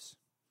our lives?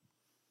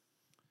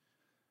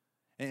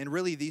 And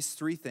really these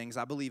three things,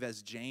 I believe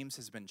as James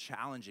has been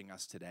challenging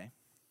us today,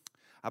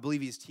 I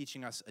believe he's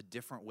teaching us a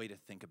different way to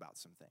think about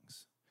some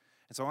things.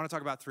 And so I want to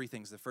talk about three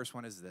things. The first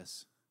one is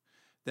this,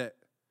 that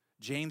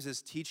James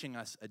is teaching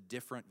us a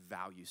different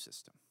value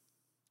system.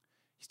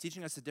 He's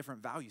teaching us a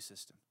different value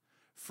system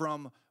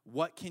from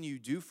what can you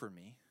do for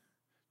me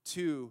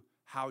to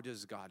how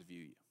does God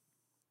view you?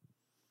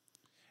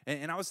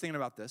 And I was thinking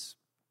about this.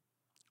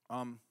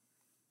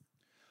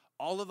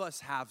 All of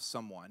us have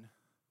someone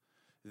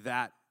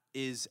that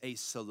is a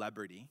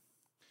celebrity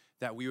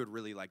that we would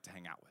really like to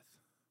hang out with.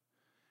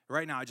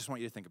 Right now, I just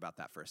want you to think about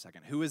that for a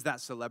second. Who is that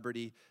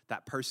celebrity,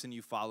 that person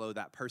you follow,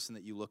 that person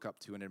that you look up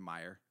to and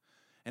admire?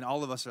 And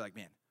all of us are like,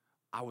 man,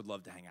 I would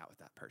love to hang out with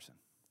that person.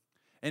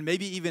 And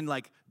maybe even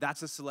like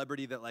that's a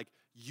celebrity that like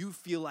you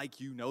feel like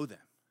you know them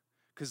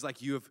because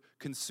like you have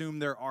consumed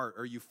their art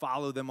or you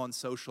follow them on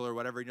social or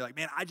whatever. And you're like,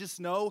 man, I just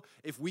know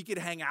if we could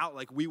hang out,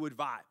 like we would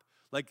vibe.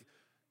 Like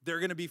they're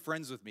going to be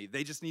friends with me.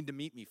 They just need to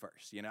meet me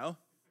first,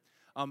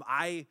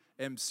 I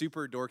am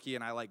super dorky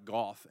and I like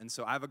golf. And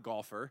so I have a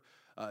golfer.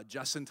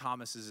 Justin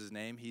Thomas is his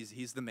name.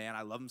 He's the man.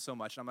 I love him so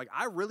much. And I'm like,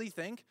 I really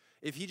think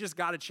if he just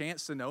got a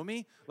chance to know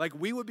me, like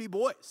we would be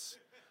boys.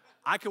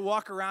 I could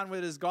walk around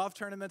with his golf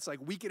tournaments. Like,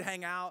 we could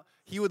hang out.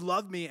 He would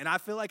love me. And I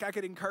feel like I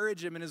could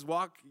encourage him in his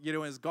walk,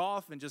 in his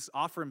golf, and just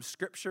offer him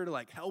scripture to,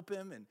 like, help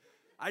him. And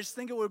I just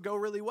think it would go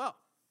really well.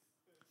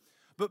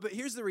 But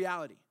here's the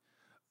reality.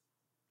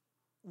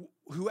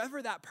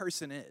 Whoever that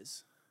person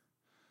is,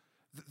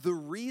 the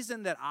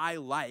reason that I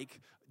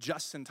like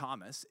Justin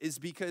Thomas is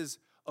because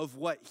of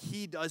what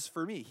he does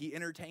for me. He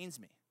entertains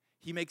me.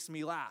 He makes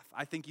me laugh.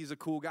 I think he's a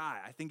cool guy.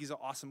 I think he's an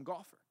awesome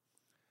golfer.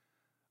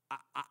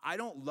 I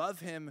don't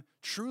love him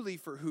truly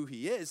for who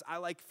he is. I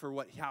like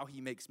for how he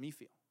makes me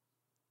feel.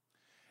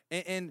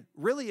 And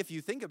really, if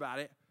you think about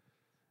it,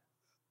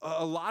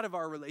 a lot of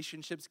our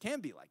relationships can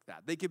be like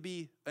that. They could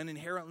be an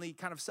inherently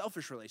kind of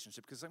selfish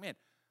relationship because, like, man,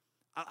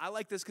 I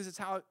like this because it's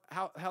how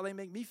they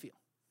make me feel.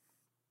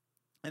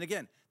 And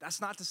again,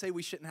 that's not to say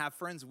we shouldn't have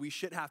friends. We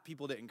should have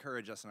people to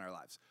encourage us in our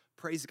lives.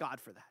 Praise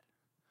God for that.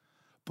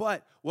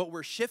 But what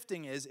we're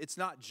shifting is it's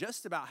not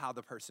just about how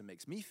the person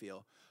makes me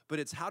feel, but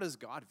it's how does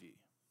God view you?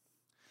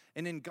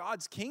 And in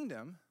God's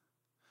kingdom,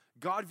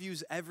 God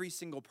views every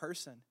single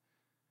person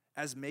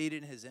as made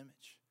in his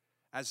image,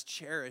 as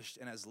cherished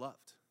and as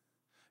loved.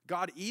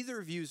 God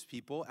either views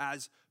people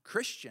as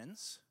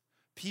Christians,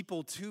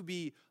 people to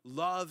be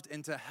loved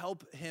and to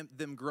help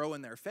them grow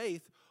in their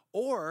faith,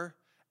 or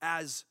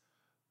as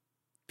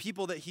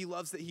people that he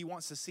loves that he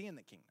wants to see in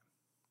the kingdom.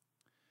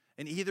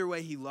 And either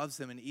way, he loves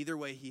them, and either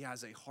way, he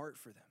has a heart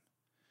for them.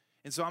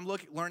 And so I'm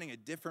learning a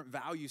different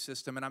value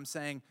system, and I'm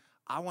saying,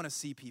 I want to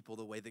see people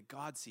the way that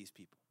God sees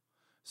people.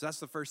 So that's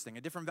the first thing,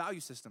 a different value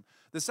system.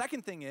 The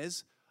second thing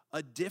is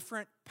a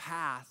different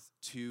path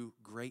to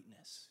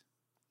greatness.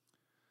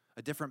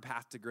 A different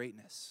path to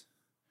greatness.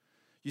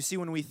 You see,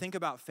 when we think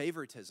about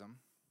favoritism,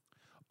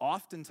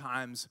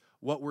 oftentimes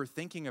what we're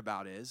thinking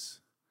about is,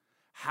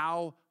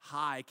 how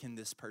high can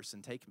this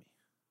person take me?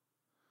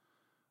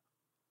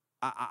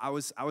 I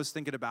was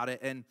thinking about it,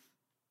 and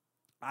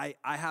I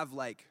have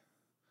like,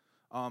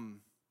 I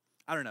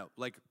don't know,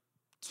 like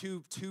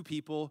two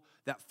people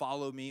that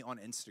follow me on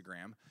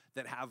Instagram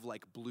that have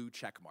like blue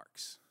check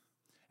marks.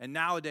 And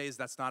nowadays,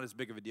 that's not as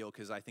big of a deal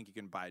because I think you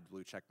can buy a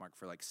blue check mark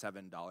for like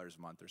 $7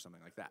 a month or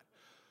something like that.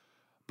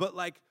 But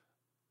like,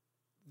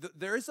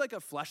 there is like a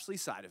fleshly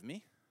side of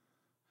me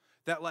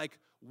that like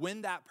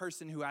when that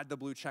person who had the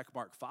blue check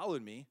mark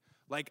followed me,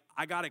 like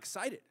I got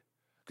excited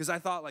because I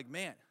thought like,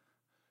 man,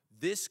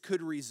 this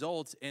could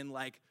result in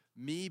like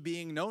me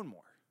being known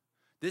more.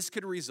 This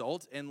could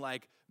result in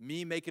like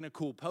me making a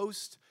cool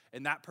post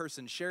and that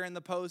person sharing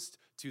the post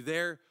to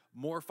their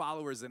more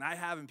followers than I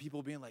have, and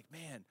people being like,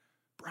 man,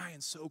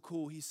 Brian's so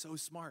cool. He's so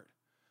smart.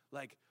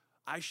 Like,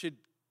 I should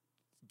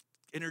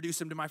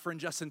introduce him to my friend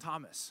Justin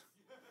Thomas.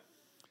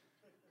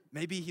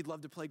 Maybe he'd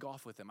love to play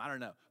golf with him. I don't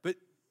know. But,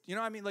 you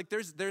know what I mean? Like,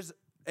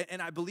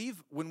 and I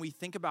believe when we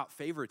think about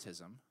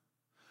favoritism,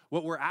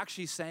 what we're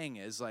actually saying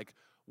is, like,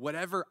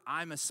 whatever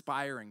I'm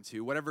aspiring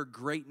to, whatever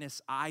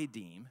greatness I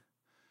deem,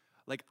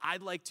 like,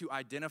 I'd like to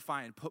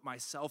identify and put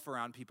myself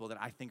around people that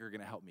I think are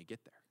going to help me get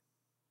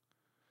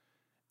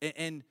there.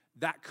 And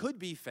that could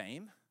be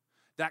fame.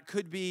 That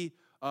could be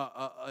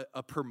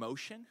a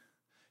promotion.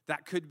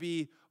 That could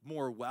be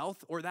more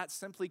wealth. Or that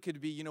simply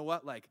could be, you know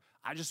what, like,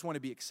 I just want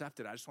to be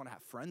accepted. I just want to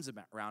have friends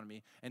around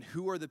me. And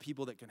who are the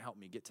people that can help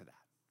me get to that?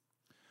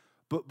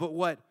 But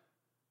what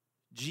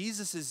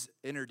Jesus is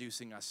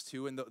introducing us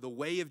to, and the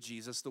way of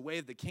Jesus, the way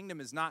of the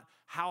kingdom is not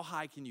how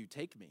high can you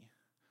take me?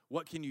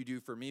 What can you do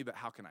for me? But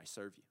how can I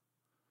serve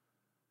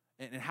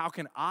you? And how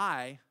can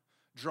I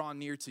draw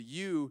near to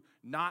you,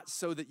 not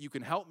so that you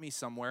can help me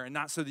somewhere and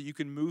not so that you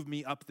can move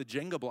me up the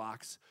Jenga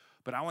blocks,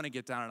 but I want to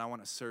get down and I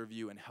want to serve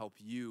you and help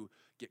you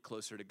get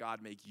closer to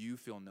God, make you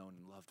feel known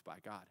and loved by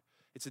God.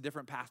 It's a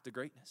different path to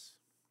greatness.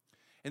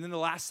 And then the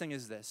last thing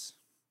is this.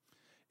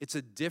 It's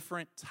a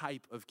different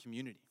type of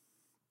community.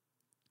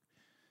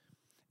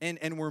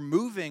 And we're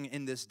moving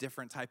in this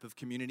different type of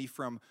community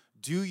from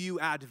do you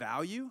add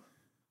value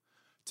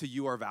to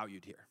you are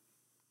valued here.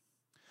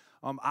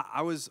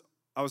 I was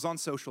on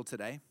social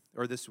today,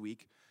 or this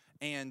week,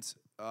 and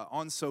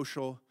on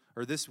social,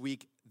 or this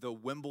week, the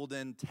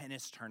Wimbledon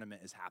tennis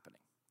tournament is happening.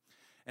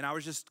 And I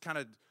was just kind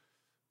of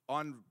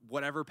on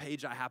whatever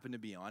page I happened to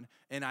be on,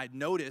 and I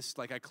noticed,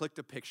 like I clicked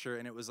a picture,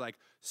 and it was like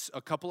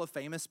a couple of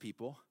famous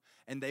people,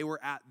 and they were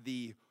at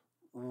the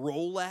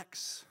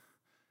Rolex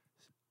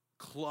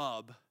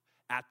club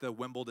at the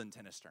Wimbledon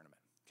tennis tournament,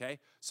 okay?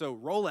 So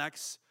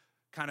Rolex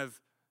kind of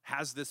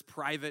has this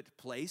private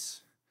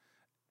place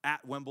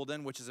at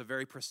Wimbledon, which is a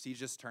very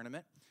prestigious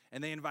tournament,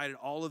 and they invited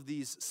all of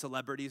these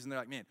celebrities, and they're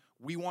like, man,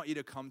 we want you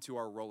to come to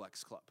our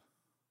Rolex club.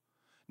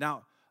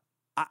 Now,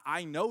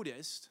 I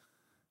noticed,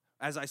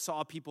 as I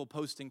saw people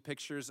posting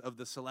pictures of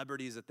the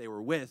celebrities that they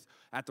were with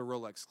at the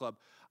Rolex club,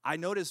 I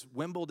noticed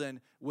Wimbledon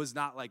was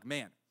not like,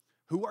 man,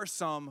 who are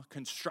some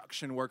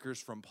construction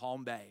workers from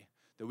Palm Bay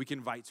that we can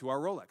invite to our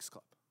Rolex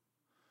club?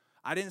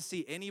 I didn't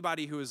see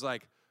anybody who was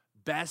like,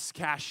 best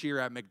cashier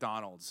at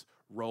McDonald's,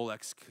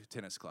 Rolex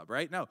tennis club,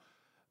 right? No,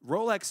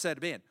 Rolex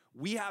said, man,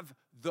 we have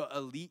the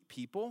elite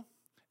people,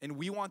 and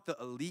we want the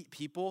elite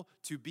people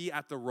to be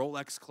at the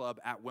Rolex club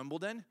at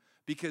Wimbledon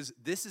because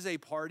this is a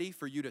party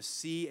for you to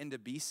see and to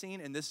be seen,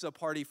 and this is a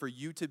party for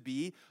you to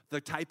be the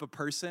type of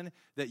person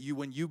that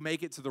when you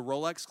make it to the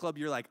Rolex Club,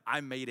 you're like,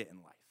 I made it in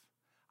life.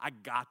 I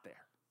got there.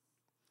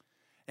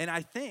 And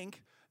I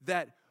think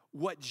that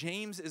what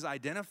James is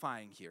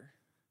identifying here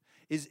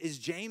is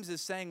James is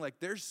saying, like,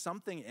 there's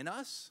something in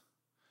us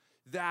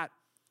that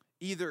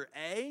either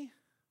A,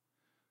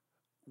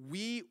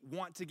 we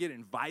want to get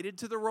invited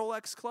to the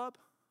Rolex Club,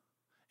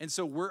 and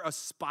so we're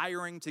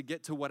aspiring to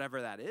get to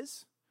whatever that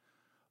is,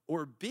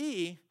 or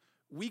B,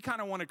 we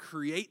kind of want to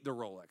create the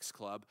Rolex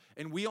Club,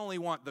 and we only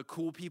want the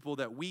cool people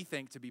that we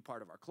think to be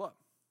part of our club.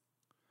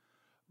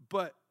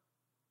 But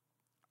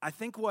I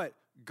think what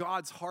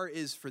God's heart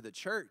is for the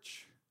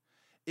church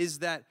is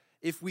that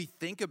if we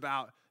think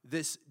about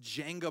this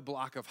Jenga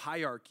block of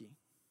hierarchy,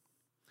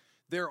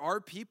 there are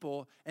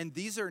people, and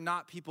these are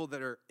not people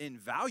that are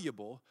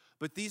invaluable,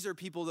 but these are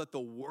people that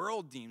the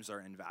world deems are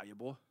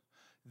invaluable,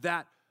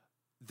 that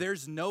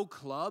there's no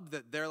club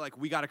that they're like,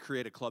 we got to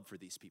create a club for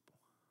these people.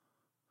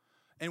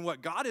 And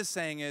what God is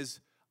saying is,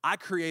 I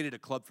created a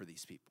club for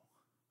these people.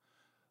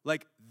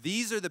 Like,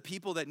 these are the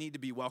people that need to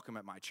be welcome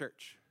at my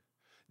church.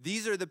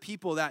 These are the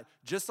people that,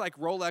 just like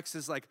Rolex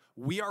is like,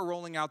 we are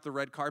rolling out the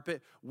red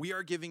carpet. We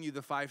are giving you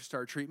the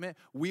 5-star treatment.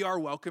 We are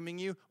welcoming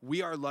you.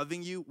 We are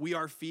loving you. We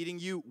are feeding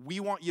you. We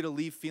want you to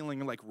leave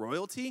feeling like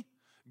royalty.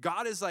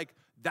 God is like,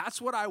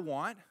 that's what I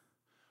want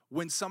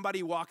when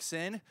somebody walks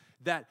in,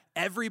 that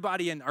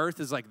everybody on earth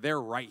is like, they're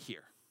right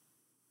here.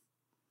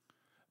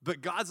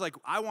 But God's like,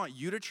 I want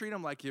you to treat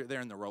them like you're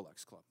there in the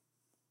Rolex Club.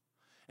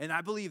 And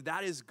I believe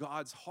that is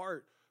God's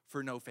heart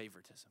for no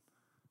favoritism.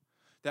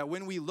 That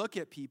when we look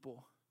at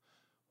people,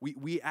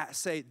 we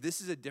say,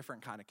 this is a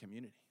different kind of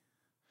community.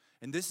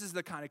 And this is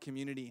the kind of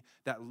community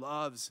that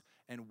loves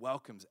and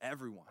welcomes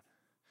everyone.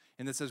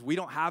 And that says, we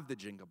don't have the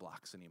Jenga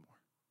blocks anymore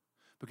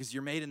because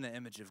you're made in the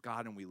image of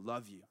God, and we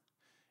love you,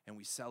 and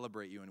we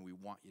celebrate you, and we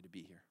want you to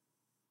be here.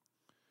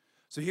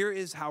 So here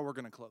is how we're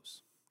going to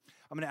close.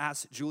 I'm going to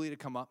ask Julie to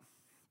come up,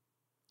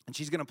 and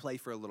she's going to play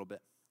for a little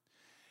bit.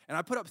 And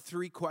I put up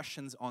 3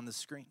 questions on the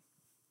screen.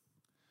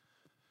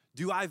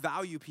 Do I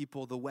value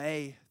people the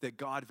way that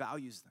God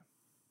values them?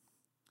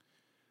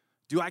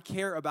 Do I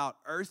care about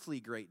earthly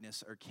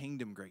greatness or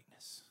kingdom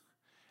greatness?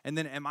 And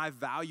then am I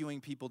valuing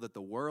people that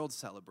the world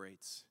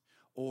celebrates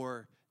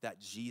or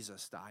that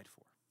Jesus died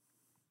for?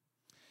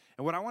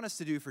 And what I want us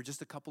to do for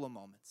just a couple of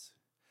moments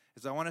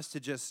is I want us to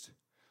just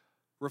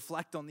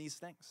reflect on these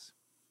things.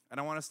 And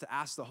I want us to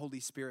ask the Holy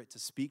Spirit to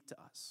speak to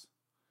us.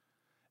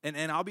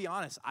 And I'll be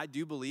honest, I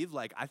do believe,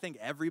 I think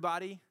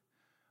everybody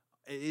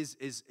is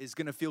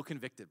going to feel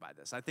convicted by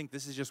this. I think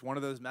this is just one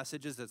of those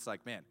messages that's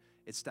like, man,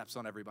 it steps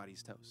on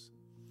everybody's toes.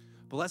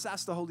 But let's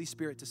ask the Holy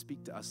Spirit to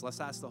speak to us.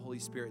 Let's ask the Holy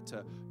Spirit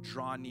to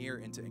draw near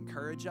and to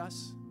encourage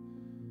us.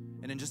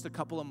 And in just a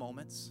couple of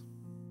moments,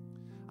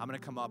 I'm going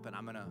to come up and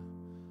I'm going to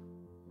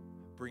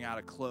bring out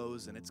a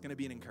close, and it's going to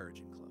be an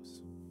encouraging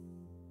close.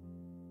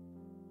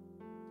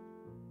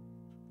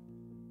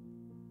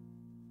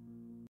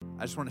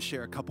 I just want to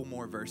share a couple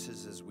more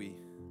verses as we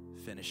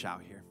finish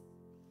out here.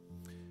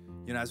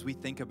 You know, as we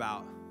think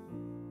about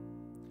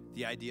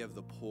the idea of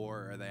the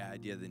poor or the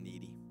idea of the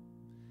needy,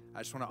 I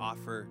just want to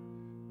offer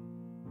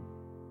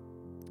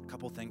a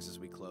couple things as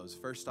we close.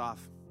 First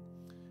off,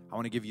 I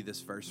want to give you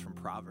this verse from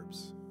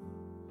Proverbs.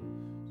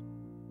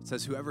 It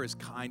says, whoever is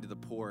kind to the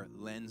poor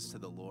lends to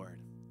the Lord,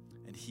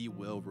 and he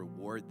will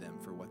reward them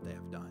for what they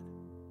have done.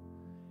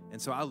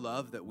 And so I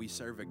love that we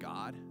serve a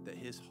God, that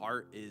his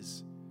heart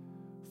is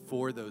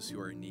for those who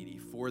are needy,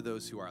 for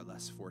those who are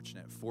less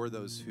fortunate, for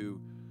those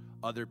who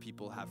other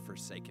people have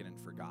forsaken and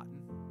forgotten.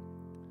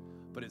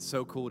 But it's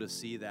so cool to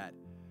see that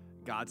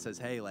God says,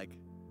 hey,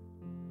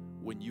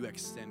 when you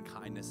extend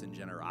kindness and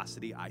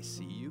generosity, I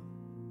see you.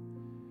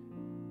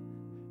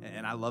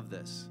 And I love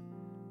this.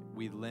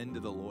 We lend to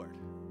the Lord.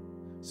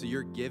 So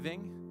you're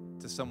giving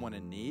to someone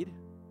in need,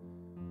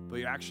 but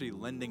you're actually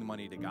lending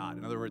money to God.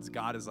 In other words,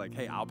 God is like,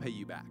 hey, I'll pay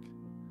you back.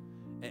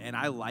 And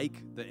I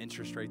like the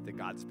interest rate that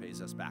God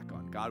pays us back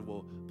on. God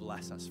will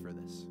bless us for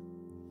this.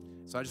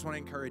 So I just want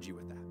to encourage you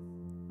with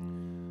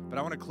that. But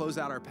I want to close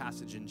out our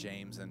passage in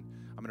James, and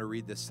I'm going to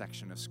read this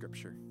section of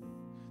Scripture.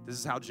 This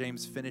is how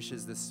James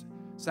finishes this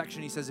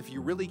section. He says, if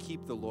you really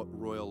keep the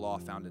royal law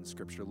found in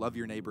Scripture, love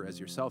your neighbor as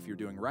yourself, you're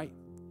doing right.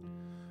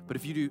 But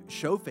if you do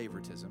show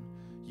favoritism,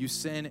 you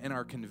sin and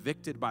are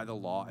convicted by the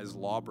law as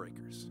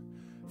lawbreakers.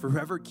 For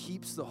whoever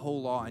keeps the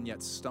whole law and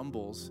yet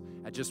stumbles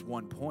at just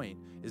one point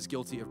is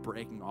guilty of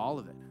breaking all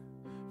of it.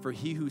 For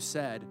he who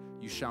said,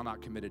 you shall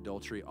not commit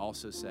adultery,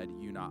 also said,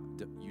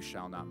 you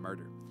shall not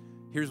murder.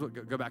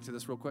 Go back to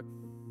this real quick.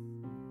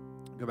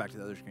 Go back to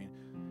the other screen.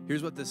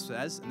 Here's what this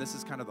says, and this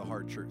is kind of the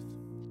hard truth.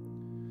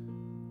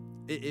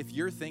 If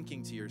you're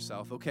thinking to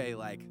yourself, okay,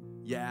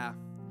 yeah,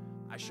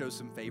 I show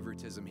some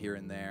favoritism here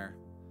and there,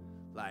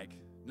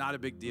 not a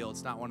big deal.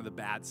 It's not one of the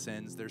bad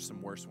sins. There's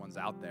some worse ones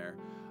out there.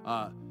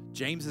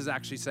 James is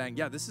actually saying,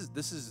 yeah, this is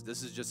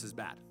just as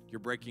bad. You're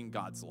breaking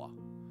God's law.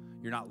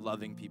 You're not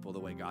loving people the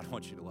way God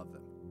wants you to love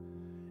them.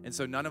 And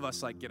so none of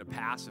us get a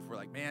pass if we're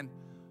like, man,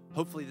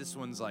 hopefully this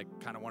one's like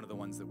kind of one of the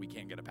ones that we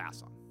can't get a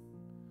pass on.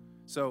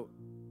 So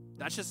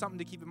that's just something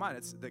to keep in mind.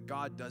 It's that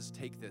God does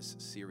take this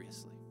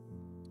seriously.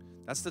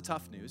 That's the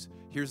tough news.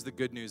 Here's the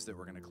good news that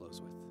we're going to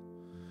close with.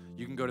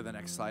 You can go to the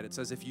next slide. It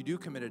says, if you do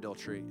not commit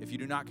adultery,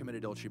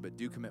 but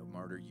do commit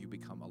murder, you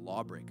become a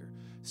lawbreaker.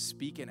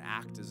 Speak and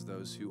act as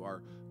those who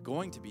are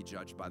going to be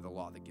judged by the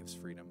law that gives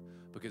freedom,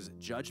 because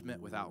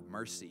judgment without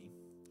mercy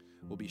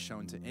will be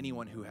shown to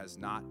anyone who has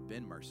not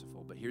been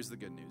merciful. But here's the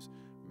good news.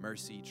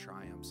 Mercy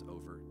triumphs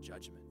over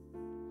judgment.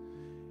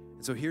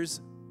 And so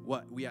here's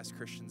what we as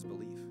Christians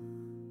believe.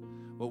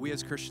 What we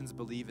as Christians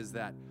believe is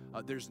that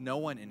there's no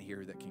one in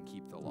here that can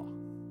keep the law.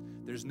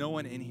 There's no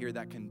one in here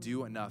that can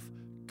do enough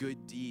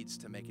good deeds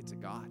to make it to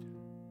God.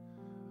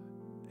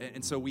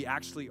 And so we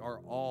actually are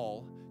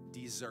all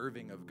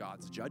deserving of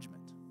God's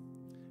judgment.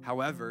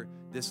 However,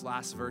 this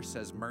last verse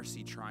says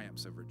mercy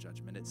triumphs over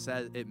judgment.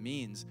 It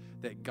means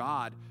that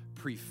God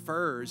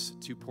prefers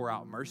to pour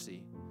out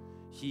mercy.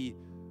 He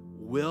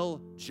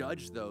will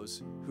judge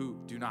those who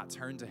do not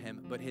turn to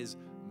him, but his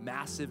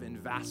massive and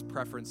vast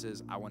preference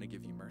is, I want to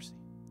give you mercy.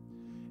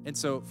 And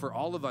so for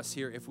all of us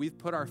here, if we've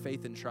put our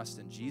faith and trust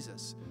in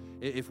Jesus,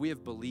 if we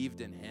have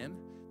believed in him,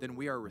 then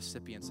we are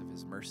recipients of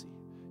his mercy.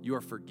 You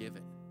are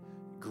forgiven.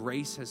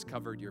 Grace has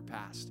covered your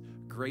past.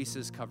 Grace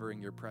is covering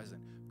your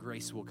present.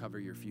 Grace will cover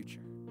your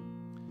future.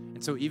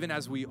 And so even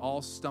as we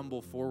all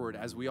stumble forward,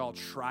 as we all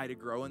try to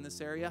grow in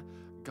this area,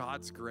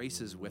 God's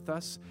grace is with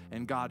us,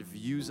 and God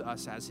views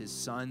us as his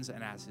sons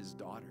and as his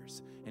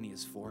daughters, and he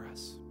is for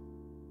us.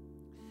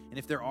 And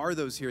if there are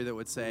those here that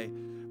would say,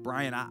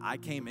 Brian, I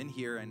came in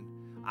here and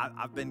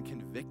I've been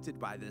convicted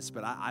by this,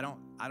 but I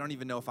don't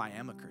even know if I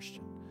am a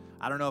Christian.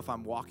 I don't know if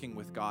I'm walking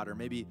with God, or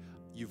maybe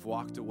you've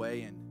walked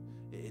away and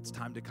it's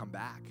time to come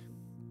back.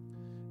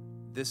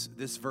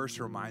 This verse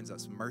reminds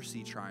us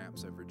mercy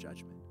triumphs over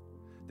judgment,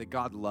 that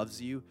God loves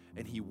you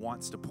and he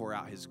wants to pour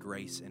out his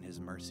grace and his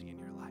mercy in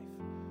your life.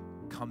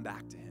 Come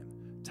back to him,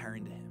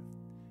 turn to him,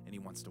 and he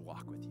wants to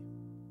walk with you.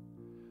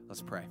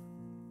 Let's pray.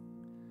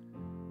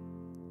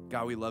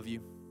 God, we love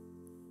you,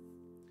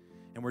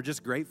 and we're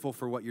just grateful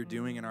for what you're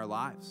doing in our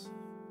lives.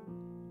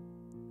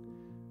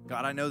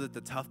 God, I know that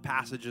the tough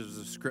passages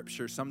of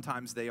Scripture,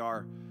 sometimes they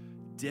are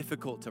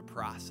difficult to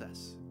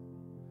process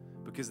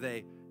because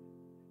they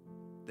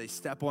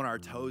step on our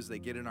toes, they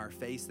get in our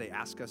face, they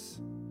ask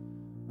us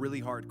really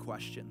hard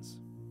questions.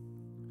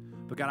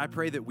 But God, I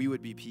pray that we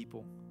would be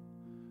people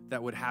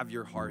that would have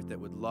your heart, that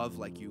would love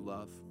like you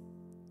love.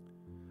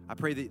 I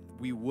pray that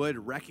we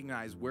would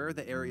recognize where are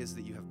the areas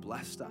that you have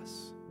blessed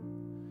us.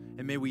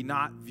 And may we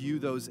not view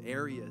those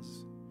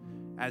areas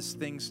as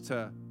things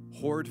to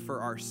hoard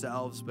for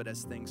ourselves, but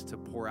as things to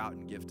pour out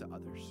and give to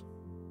others.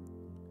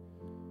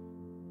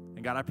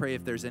 And God, I pray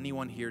if there's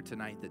anyone here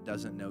tonight that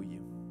doesn't know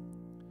you,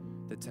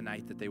 that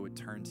tonight that they would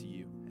turn to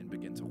you and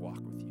begin to walk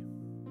with you.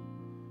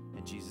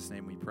 In Jesus'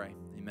 name we pray.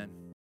 Amen.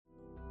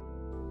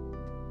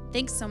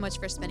 Thanks so much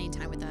for spending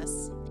time with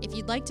us. If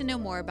you'd like to know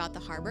more about The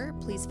Harbor,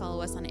 please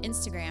follow us on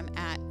Instagram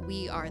at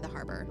We Are The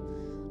Harbor.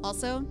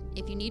 Also,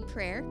 if you need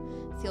prayer,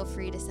 feel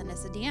free to send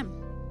us a DM.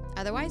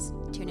 Otherwise,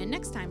 tune in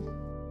next time.